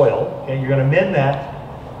with soil, okay? You're going to mend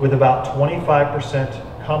that with about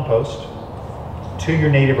 25% compost to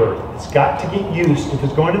your native earth. It's got to get used, if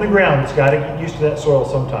it's going in the ground, it's got to get used to that soil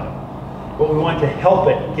sometime. But we want to help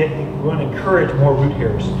it, we want to encourage more root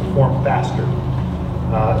hairs to form faster.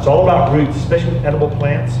 It's all about roots, especially with edible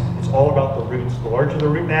plants. It's all about the roots. The larger the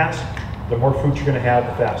root mass, the more fruit you're going to have,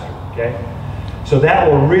 the faster, okay? So that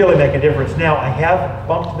will really make a difference. Now, I have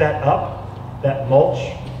bumped that up, that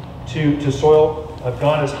mulch, to soil. I've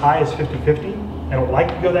gone as high as 50-50. I don't like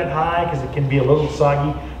to go that high because it can be a little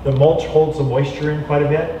soggy. The mulch holds the moisture in quite a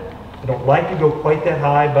bit. I don't like to go quite that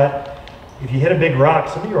high, but if you hit a big rock,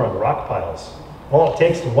 some of you are on rock piles. All it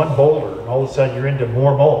takes is one boulder, and all of a sudden you're into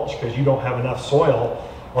more mulch because you don't have enough soil.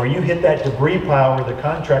 Or you hit that debris pile where the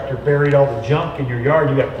contractor buried all the junk in your yard.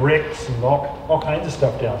 You got bricks and all kinds of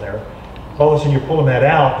stuff down there. All of a sudden you're pulling that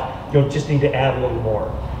out, you'll just need to add a little more.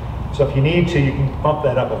 So if you need to, you can bump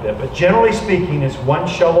that up a bit. But generally speaking, it's 1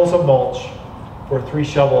 shovel of mulch for 3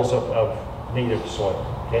 shovels of native soil.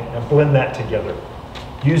 Okay? And blend that together.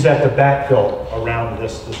 Use that to backfill around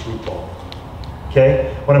this root ball.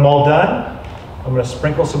 Okay? When I'm all done, I'm going to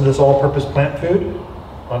sprinkle some of this all-purpose plant food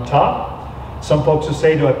on top. Some folks will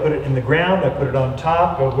say, do I put it in the ground? I put it on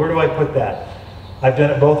top? Or where do I put that? I've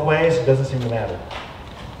done it both ways. It doesn't seem to matter.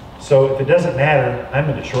 So if it doesn't matter, I'm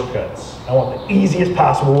into shortcuts. I want the easiest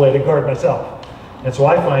possible way to garden myself. And so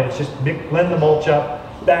I find it's just blend the mulch up,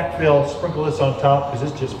 backfill, sprinkle this on top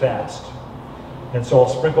because it's just fast. And so I'll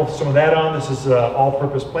sprinkle some of that on. This is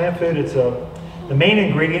all-purpose plant food. It's the main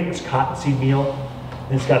ingredient is cottonseed meal.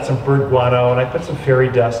 And it's got some bird guano, and I put some fairy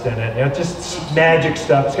dust in it. It's just magic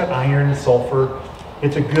stuff. It's got iron and sulfur.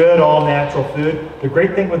 It's a good all-natural food. The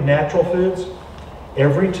great thing with natural foods,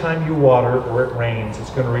 every time you water or it rains, it's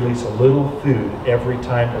going to release a little food every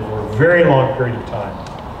time over a very long period of time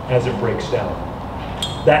as it breaks down.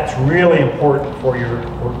 That's really important for your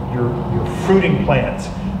fruiting plants.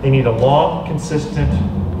 They need a long, consistent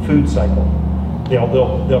food cycle.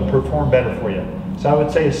 They'll perform better for you. So I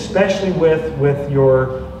would say, especially with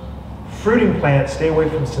your fruiting plants, stay away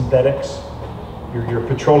from synthetics. Your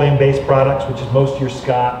petroleum-based products, which is most of your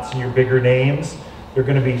Scotts and your bigger names, they're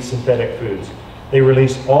going to be synthetic foods. They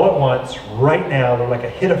release all at once, right now. They're like a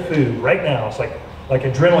hit of food right now. It's like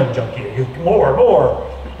adrenaline junkie. You more,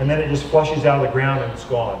 and then it just flushes out of the ground and it's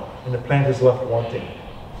gone, and the plant is left wanting.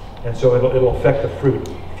 And so it'll affect the fruit.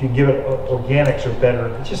 If you give it organics are better.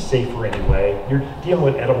 It's just safer anyway. You're dealing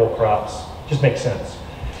with edible crops. Just makes sense.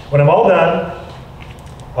 When I'm all done,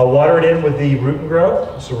 I'll water it in with the Root and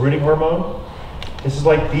Grow. It's a rooting hormone. This is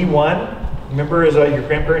like B1. Remember, as your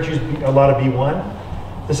grandparents used a lot of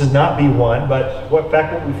B1. This is not B1, but what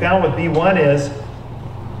we found with B1 is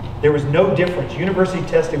there was no difference. University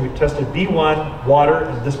testing, we tested B1, water,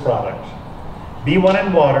 and this product. B1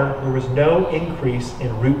 and water, there was no increase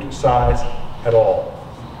in root size at all.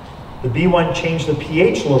 The B1 changed the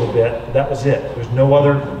pH a little bit, but that was it. There's no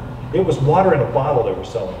other. It was water in a bottle they were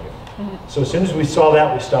selling you. So as soon as we saw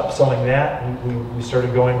that, we stopped selling that, and we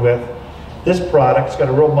started going with this product. It's got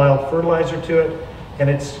a real mild fertilizer to it, and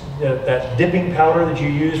it's that dipping powder that you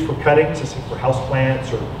use for cuttings, it's for house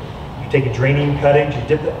plants, or you take a draining cuttings, you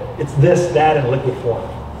dip it. It's that in liquid form.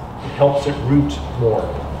 It helps it root more.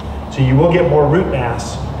 So you will get more root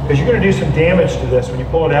mass, because you're going to do some damage to this when you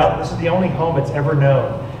pull it out. This is the only home it's ever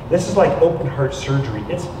known. This is like open heart surgery.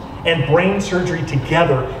 And brain surgery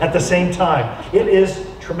together at the same time. It is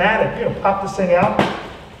traumatic. You're gonna pop this thing out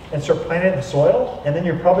and start planting it in the soil, and then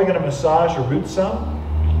you're probably gonna massage or root some.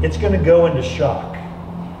 It's gonna go into shock.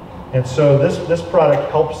 And so this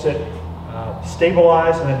product helps it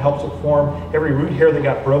stabilize, and then helps it form every root hair that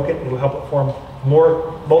got broken. It will help it form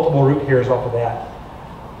multiple root hairs off of that.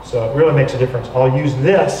 So it really makes a difference. I'll use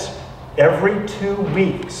this every 2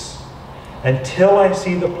 weeks until I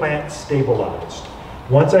see the plant stabilized.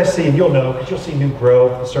 Once I see, and you'll know, because you'll see new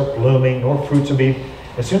growth, it'll start blooming, more fruits will be.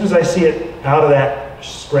 As soon as I see it out of that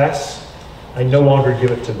stress, I no longer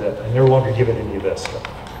give it I no longer give it any of this stuff,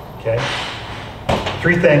 okay?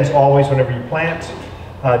 3 things always whenever you plant.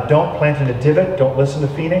 Don't plant in a divot. Don't listen to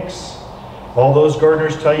Phoenix. All those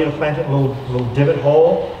gardeners tell you to plant it in a little divot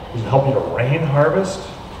hole. It'll help you to rain harvest.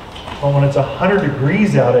 Well, when it's 100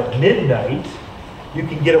 degrees out at midnight, you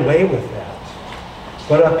can get away with that.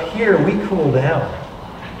 But up here, we cool down.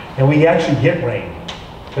 And we actually get rain,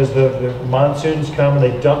 because the monsoons come and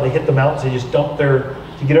they hit the mountains, they just dump to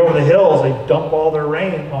get over the hills, they dump all their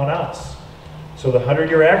rain on us. So the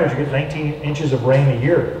 100-year average, you get 19 inches of rain a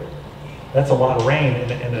year. That's a lot of rain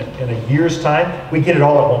in a year's time. We get it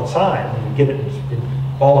all at one time, we get it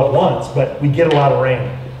all at once, but we get a lot of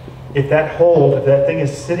rain. If that thing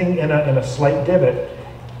is sitting in a slight divot,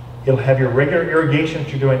 it'll have your regular irrigation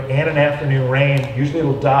that you're doing and an afternoon rain. Usually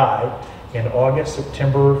it'll die in August,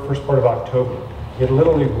 September, first part of October. It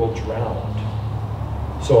literally will drown.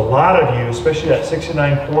 So a lot of you, especially that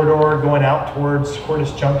 69 corridor going out towards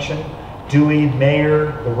Cordis Junction, Dewey,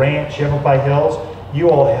 Mayer, the ranch, Yavapai Hills, you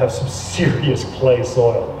all have some serious clay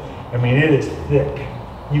soil. I mean, it is thick.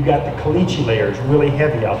 You got the caliche layers really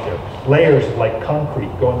heavy out there. Layers of like concrete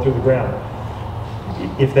going through the ground.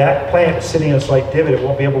 If that plant is sitting in a slight divot, it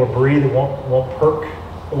won't be able to breathe, it won't perk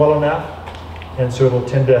well enough. And so it'll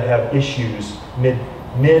tend to have issues mid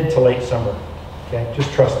to late summer. Okay,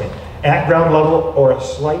 just trust me. At ground level or a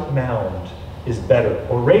slight mound is better,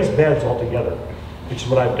 or raised beds altogether, which is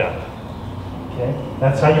what I've done. Okay,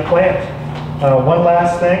 that's how you plant. One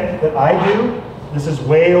last thing that I do, this is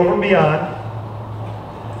way over and beyond.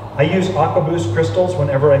 I use AquaBoost crystals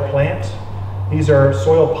whenever I plant. These are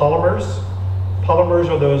soil polymers. Polymers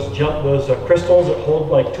are those crystals that hold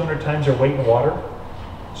like 200 times their weight in water.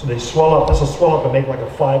 So they swell up. This will swell up and make like a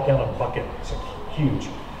 5-gallon bucket. It's like huge.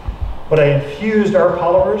 But I infused our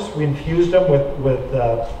polymers. We infused them with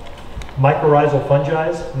mycorrhizal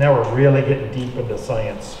fungi. Now we're really getting deep into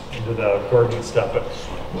science, into the gardening stuff. But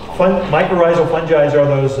mycorrhizal fungi are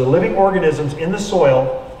those living organisms in the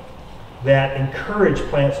soil that encourage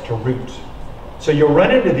plants to root. So you'll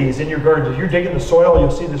run into these in your garden. If you're digging the soil,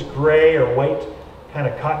 you'll see this gray or white kind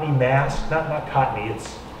of cottony mass. Not cottony,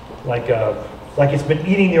 it's like it's been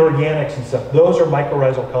eating the organics and stuff. Those are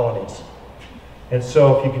mycorrhizal colonies. And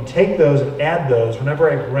so if you can take those and add those,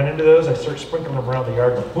 whenever I run into those, I start sprinkling them around the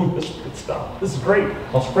yard. And, ooh, this is good stuff. This is great.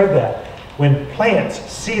 I'll spread that. When plants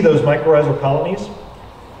see those mycorrhizal colonies,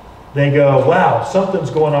 they go, wow,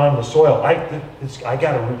 something's going on in the soil. I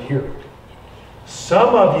got to root here.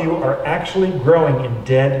 Some of you are actually growing in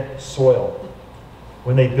dead soil.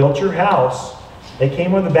 When they built your house, they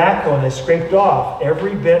came with a backhoe and they scraped off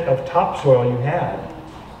every bit of topsoil you had.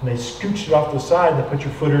 And they scooched it off the side. They put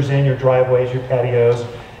your footers in, your driveways, your patios,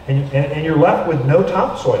 and you're left with no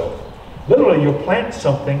topsoil. Literally, you'll plant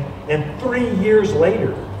something, and 3 years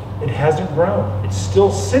later, it hasn't grown. It's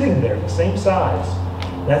still sitting there, the same size.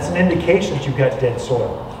 That's an indication that you've got dead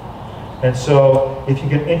soil. And so, if you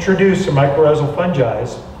can introduce some mycorrhizal fungi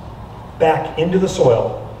back into the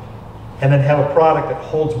soil, and then have a product that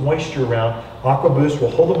holds moisture around, AquaBoost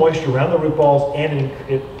will hold the moisture around the root balls, and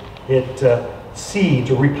it seeds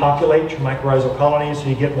or repopulate your mycorrhizal colonies so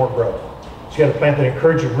you get more growth. So you got a plant that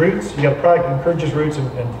encourages roots, you got a product that encourages roots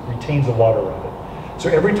and retains the water around it. So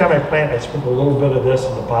every time I plant, I sprinkle a little bit of this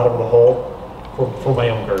in the bottom of the hole for my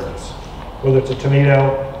own gardens. Whether it's a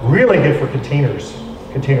tomato, really good for container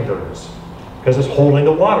gardens, because it's holding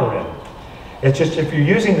the water in. It's just if you're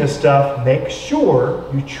using this stuff, make sure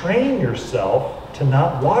you train yourself to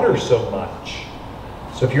not water so much.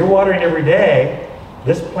 So if you're watering every day,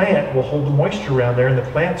 this plant will hold the moisture around there, and the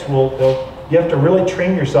plants you have to really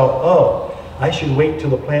train yourself, oh, I should wait till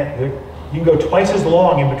the plant, you can go twice as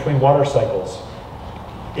long in between water cycles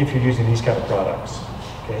if you're using these kind of products.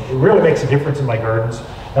 Okay? It really makes a difference in my gardens.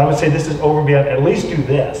 And I would say this is over and beyond, at least do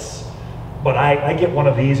this. But I get one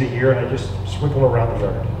of these a year and I just sprinkle around the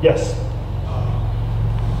yard. Yes?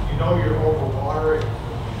 You know you're overwatering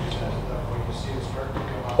when you see it start to come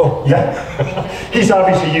out. Oh, yeah. He's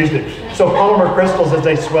obviously used it. So polymer crystals, as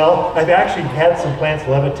they swell, I've actually had some plants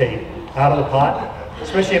levitate out of the pot,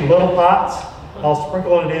 especially in little pots. I'll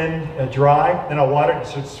sprinkle it in dry, then I'll water it and it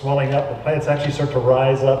starts swelling up. The plants actually start to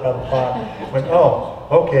rise up out of the pot. I'm like, oh,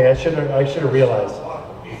 okay, I should have realized.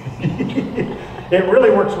 It really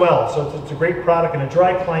works well. So it's a great product in a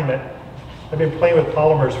dry climate. I've been playing with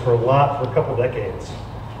polymers for a couple decades.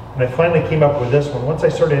 And I finally came up with this one. Once I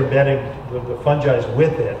started embedding the fungi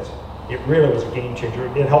with it, it really was a game changer.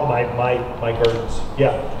 It helped my gardens.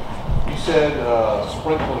 Yeah. You said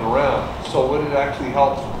sprinkling around. So would it actually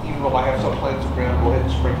help, even though I have some plants in ground, go ahead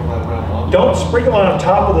and sprinkle that around? Don't sprinkle it on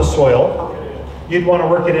top of the soil. You'd want to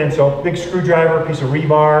work it in. So big screwdriver, piece of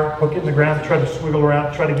rebar, hook it in the ground, try to swiggle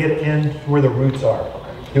around, try to get it in where the roots are.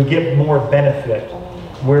 You'll get more benefit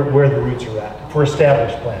where the roots are at for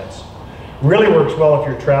established plants. Really works well if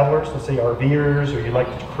you're travelers, let's say RVers, or you like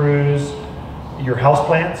to cruise. Your house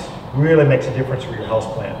plants really makes a difference for your house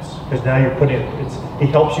plants, because now you're putting it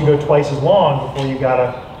helps you go twice as long before you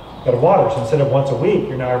gotta water. So instead of once a week,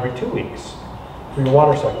 you're now every 2 weeks for your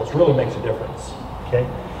water cycles. Really makes a difference. Okay.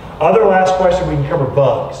 Other last question, we can cover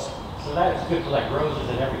bugs. So that's good for like roses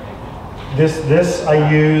and everything. This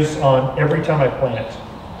I use on every time I plant.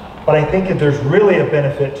 But I think that there's really a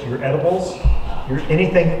benefit to your edibles,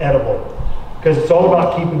 anything edible, because it's all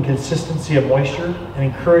about keeping consistency of moisture and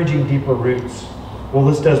encouraging deeper roots. Well,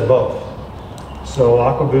 this does both. So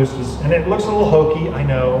AquaBoost is, and it looks a little hokey, I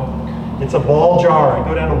know. It's a ball jar. I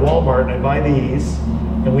go down to Walmart and I buy these,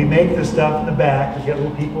 and we make this stuff in the back. We get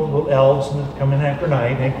little people, little elves, and they come in after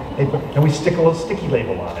night, and we stick a little sticky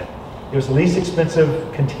label on it. It was the least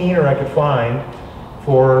expensive container I could find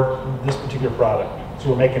for this particular product. So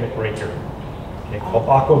we're making it right here. Okay, called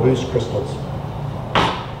AquaBoost Crystals.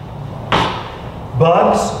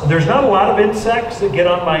 Bugs, there's not a lot of insects that get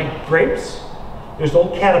on my grapes. There's an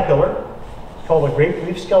old caterpillar called a grape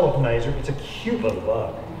leaf skeletonizer. It's a cute little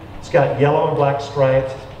bug. It's got yellow and black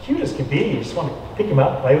stripes. Cute as can be. You just want to pick him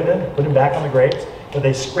up, play with him, put him back on the grapes, but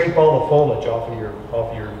they scrape all the foliage off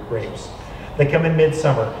of your grapes. They come in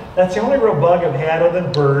midsummer. That's the only real bug I've had, other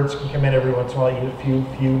than birds can come in every once in a while, eat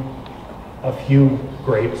a few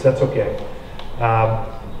grapes. That's okay.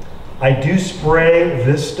 I do spray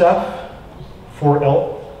this stuff for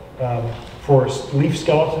leaf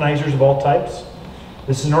skeletonizers of all types.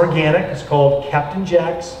 This is an organic. It's called Captain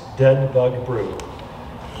Jack's Dead Bug Brew.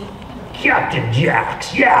 Captain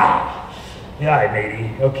Jack's, yeah! Yeah, matey.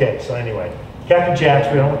 Okay, so anyway, Captain Jack's,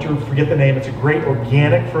 we don't want you to forget the name. It's a great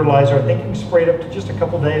organic fertilizer. I think you can spray it up to just a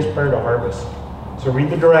couple days prior to harvest. So read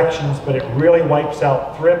the directions, but it really wipes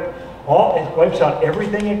out thrip. It wipes out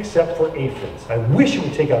everything except for aphids. I wish it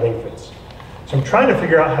would take out aphids. So I'm trying to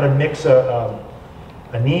figure out how to mix a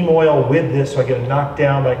neem oil with this so I get it knocked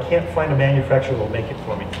down, but I can't find a manufacturer that will make it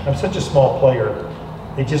for me. I'm such a small player.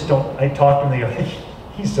 They just don't, I talk to them, they go,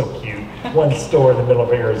 he's so cute. One store in the middle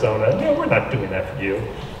of Arizona. No, we're not doing that for you.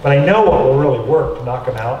 But I know what will really work to knock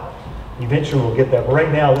them out. Eventually we'll get that. But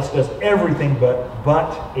right now, this does everything but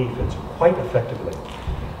aphids quite effectively.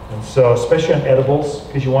 And so, especially on edibles,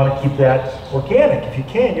 because you want to keep that organic if you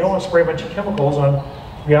can. You don't want to spray a bunch of chemicals on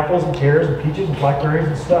your apples and pears and peaches and blackberries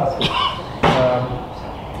and stuff.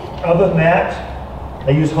 Other than that,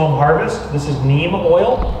 I use Home Harvest. This is neem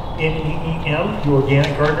oil, N-E-E-M, you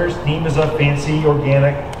organic gardeners. Neem is a fancy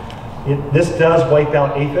organic. This does wipe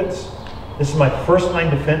out aphids. This is my first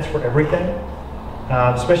line defense for everything,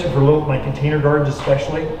 especially for my container gardens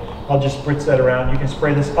especially. I'll just spritz that around. You can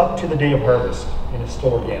spray this up to the day of harvest, and it's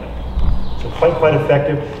still organic. So quite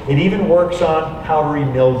effective. It even works on powdery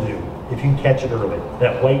mildew, if you can catch it early.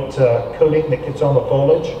 That white coating that gets on the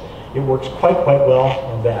foliage, it works quite well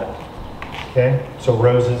on that. Okay, so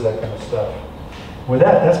roses, that kind of stuff. With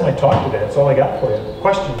that, that's my talk today. That's all I got for you.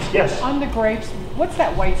 Questions? Yes? On the grapes, what's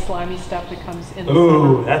that white slimy stuff that comes in the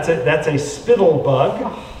Ooh, summer? that's a spittle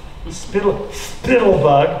bug. Spittle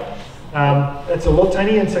bug. It's a little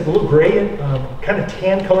tiny insect, a little gray, kind of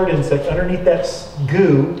tan colored insect underneath that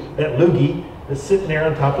goo, that loogie that's sitting there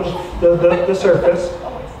on top of the surface.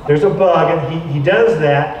 There's a bug, and he does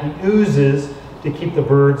that. He oozes to keep the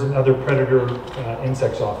birds and other predator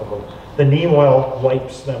insects off of them. The neem oil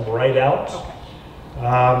wipes them right out.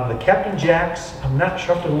 The Captain Jack's, I'm not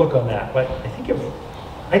sure to look on that, but I think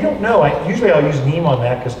I don't know. Usually I'll use neem on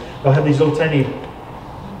that because they'll have these little tiny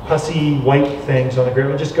pussy white things on the grape.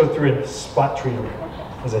 I'll just go through and spot treat them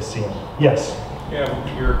as I see them. Yes?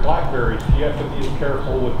 Yeah, your blackberries, do you have to be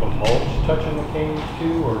careful with the mulch touching the canes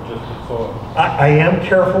too, or just the soil? I am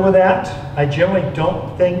careful with that. I generally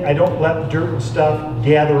I don't let dirt and stuff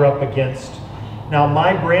gather up against. Now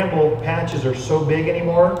my bramble patches are so big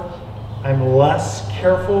anymore, I'm less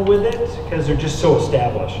careful with it because they're just so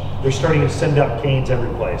established. They're starting to send up canes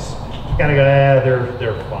every place. You kind of go,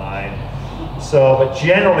 they're fine. So, but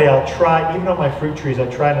generally I'll try, even on my fruit trees, I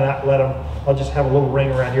try to not let them, I'll just have a little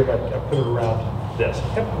ring around here, but I put it around this.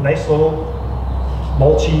 Nice little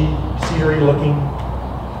mulchy, cedary looking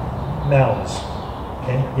mounds.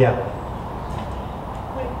 Okay, yeah.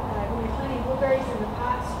 When you're planting blueberries in the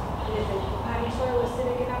pots, is the potting soil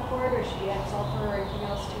acidic enough for it, or should you add sulfur or anything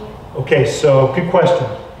else to it? Okay, so good question.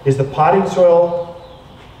 Is the potting soil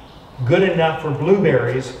good enough for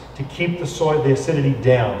blueberries to keep the soil, the acidity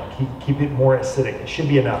down, keep it more acidic? It should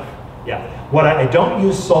be enough. Yeah. I don't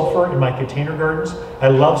use sulfur in my container gardens. I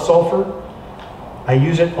love sulfur. I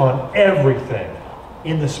use it on everything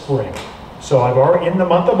in the spring. So I've already, in the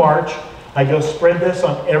month of March, I go spread this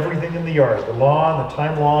on everything in the yard, the lawn, the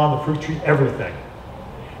thyme lawn, the fruit tree, everything.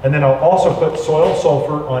 And then I'll also put soil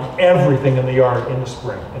sulfur on everything in the yard in the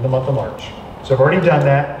spring, in the month of March. So I've already done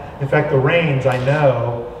that. In fact, the rains, I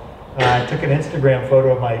know, I took an Instagram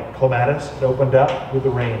photo of my clematis that opened up with the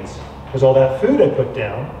rains. Because all that food I put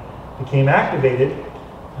down became activated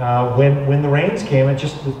when the rains came. It's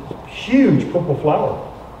just a huge purple flower.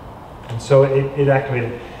 And so it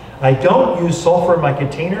activated. I don't use sulfur in my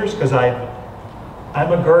containers because I'm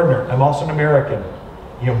a gardener. I'm also an American.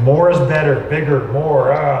 You know, more is better, bigger,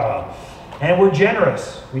 more. And we're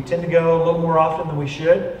generous. We tend to go a little more often than we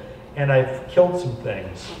should. And I've killed some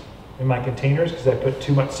things in my containers because I put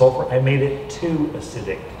too much sulfur. I made it too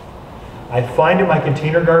acidic. I find in my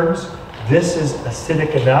container gardens, this is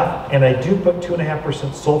acidic enough, and I do put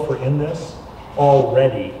 2.5% sulfur in this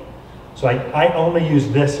already. So I only use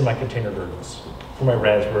this in my container gardens for my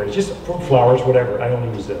raspberries, just for flowers, whatever. I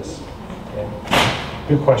only use this. Okay.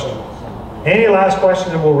 Good question. Any last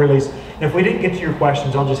questions, and we'll release. And if we didn't get to your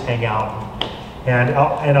questions, I'll just hang out And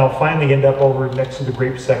I'll finally end up over next to the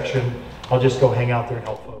grape section. I'll just go hang out there and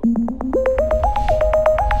help.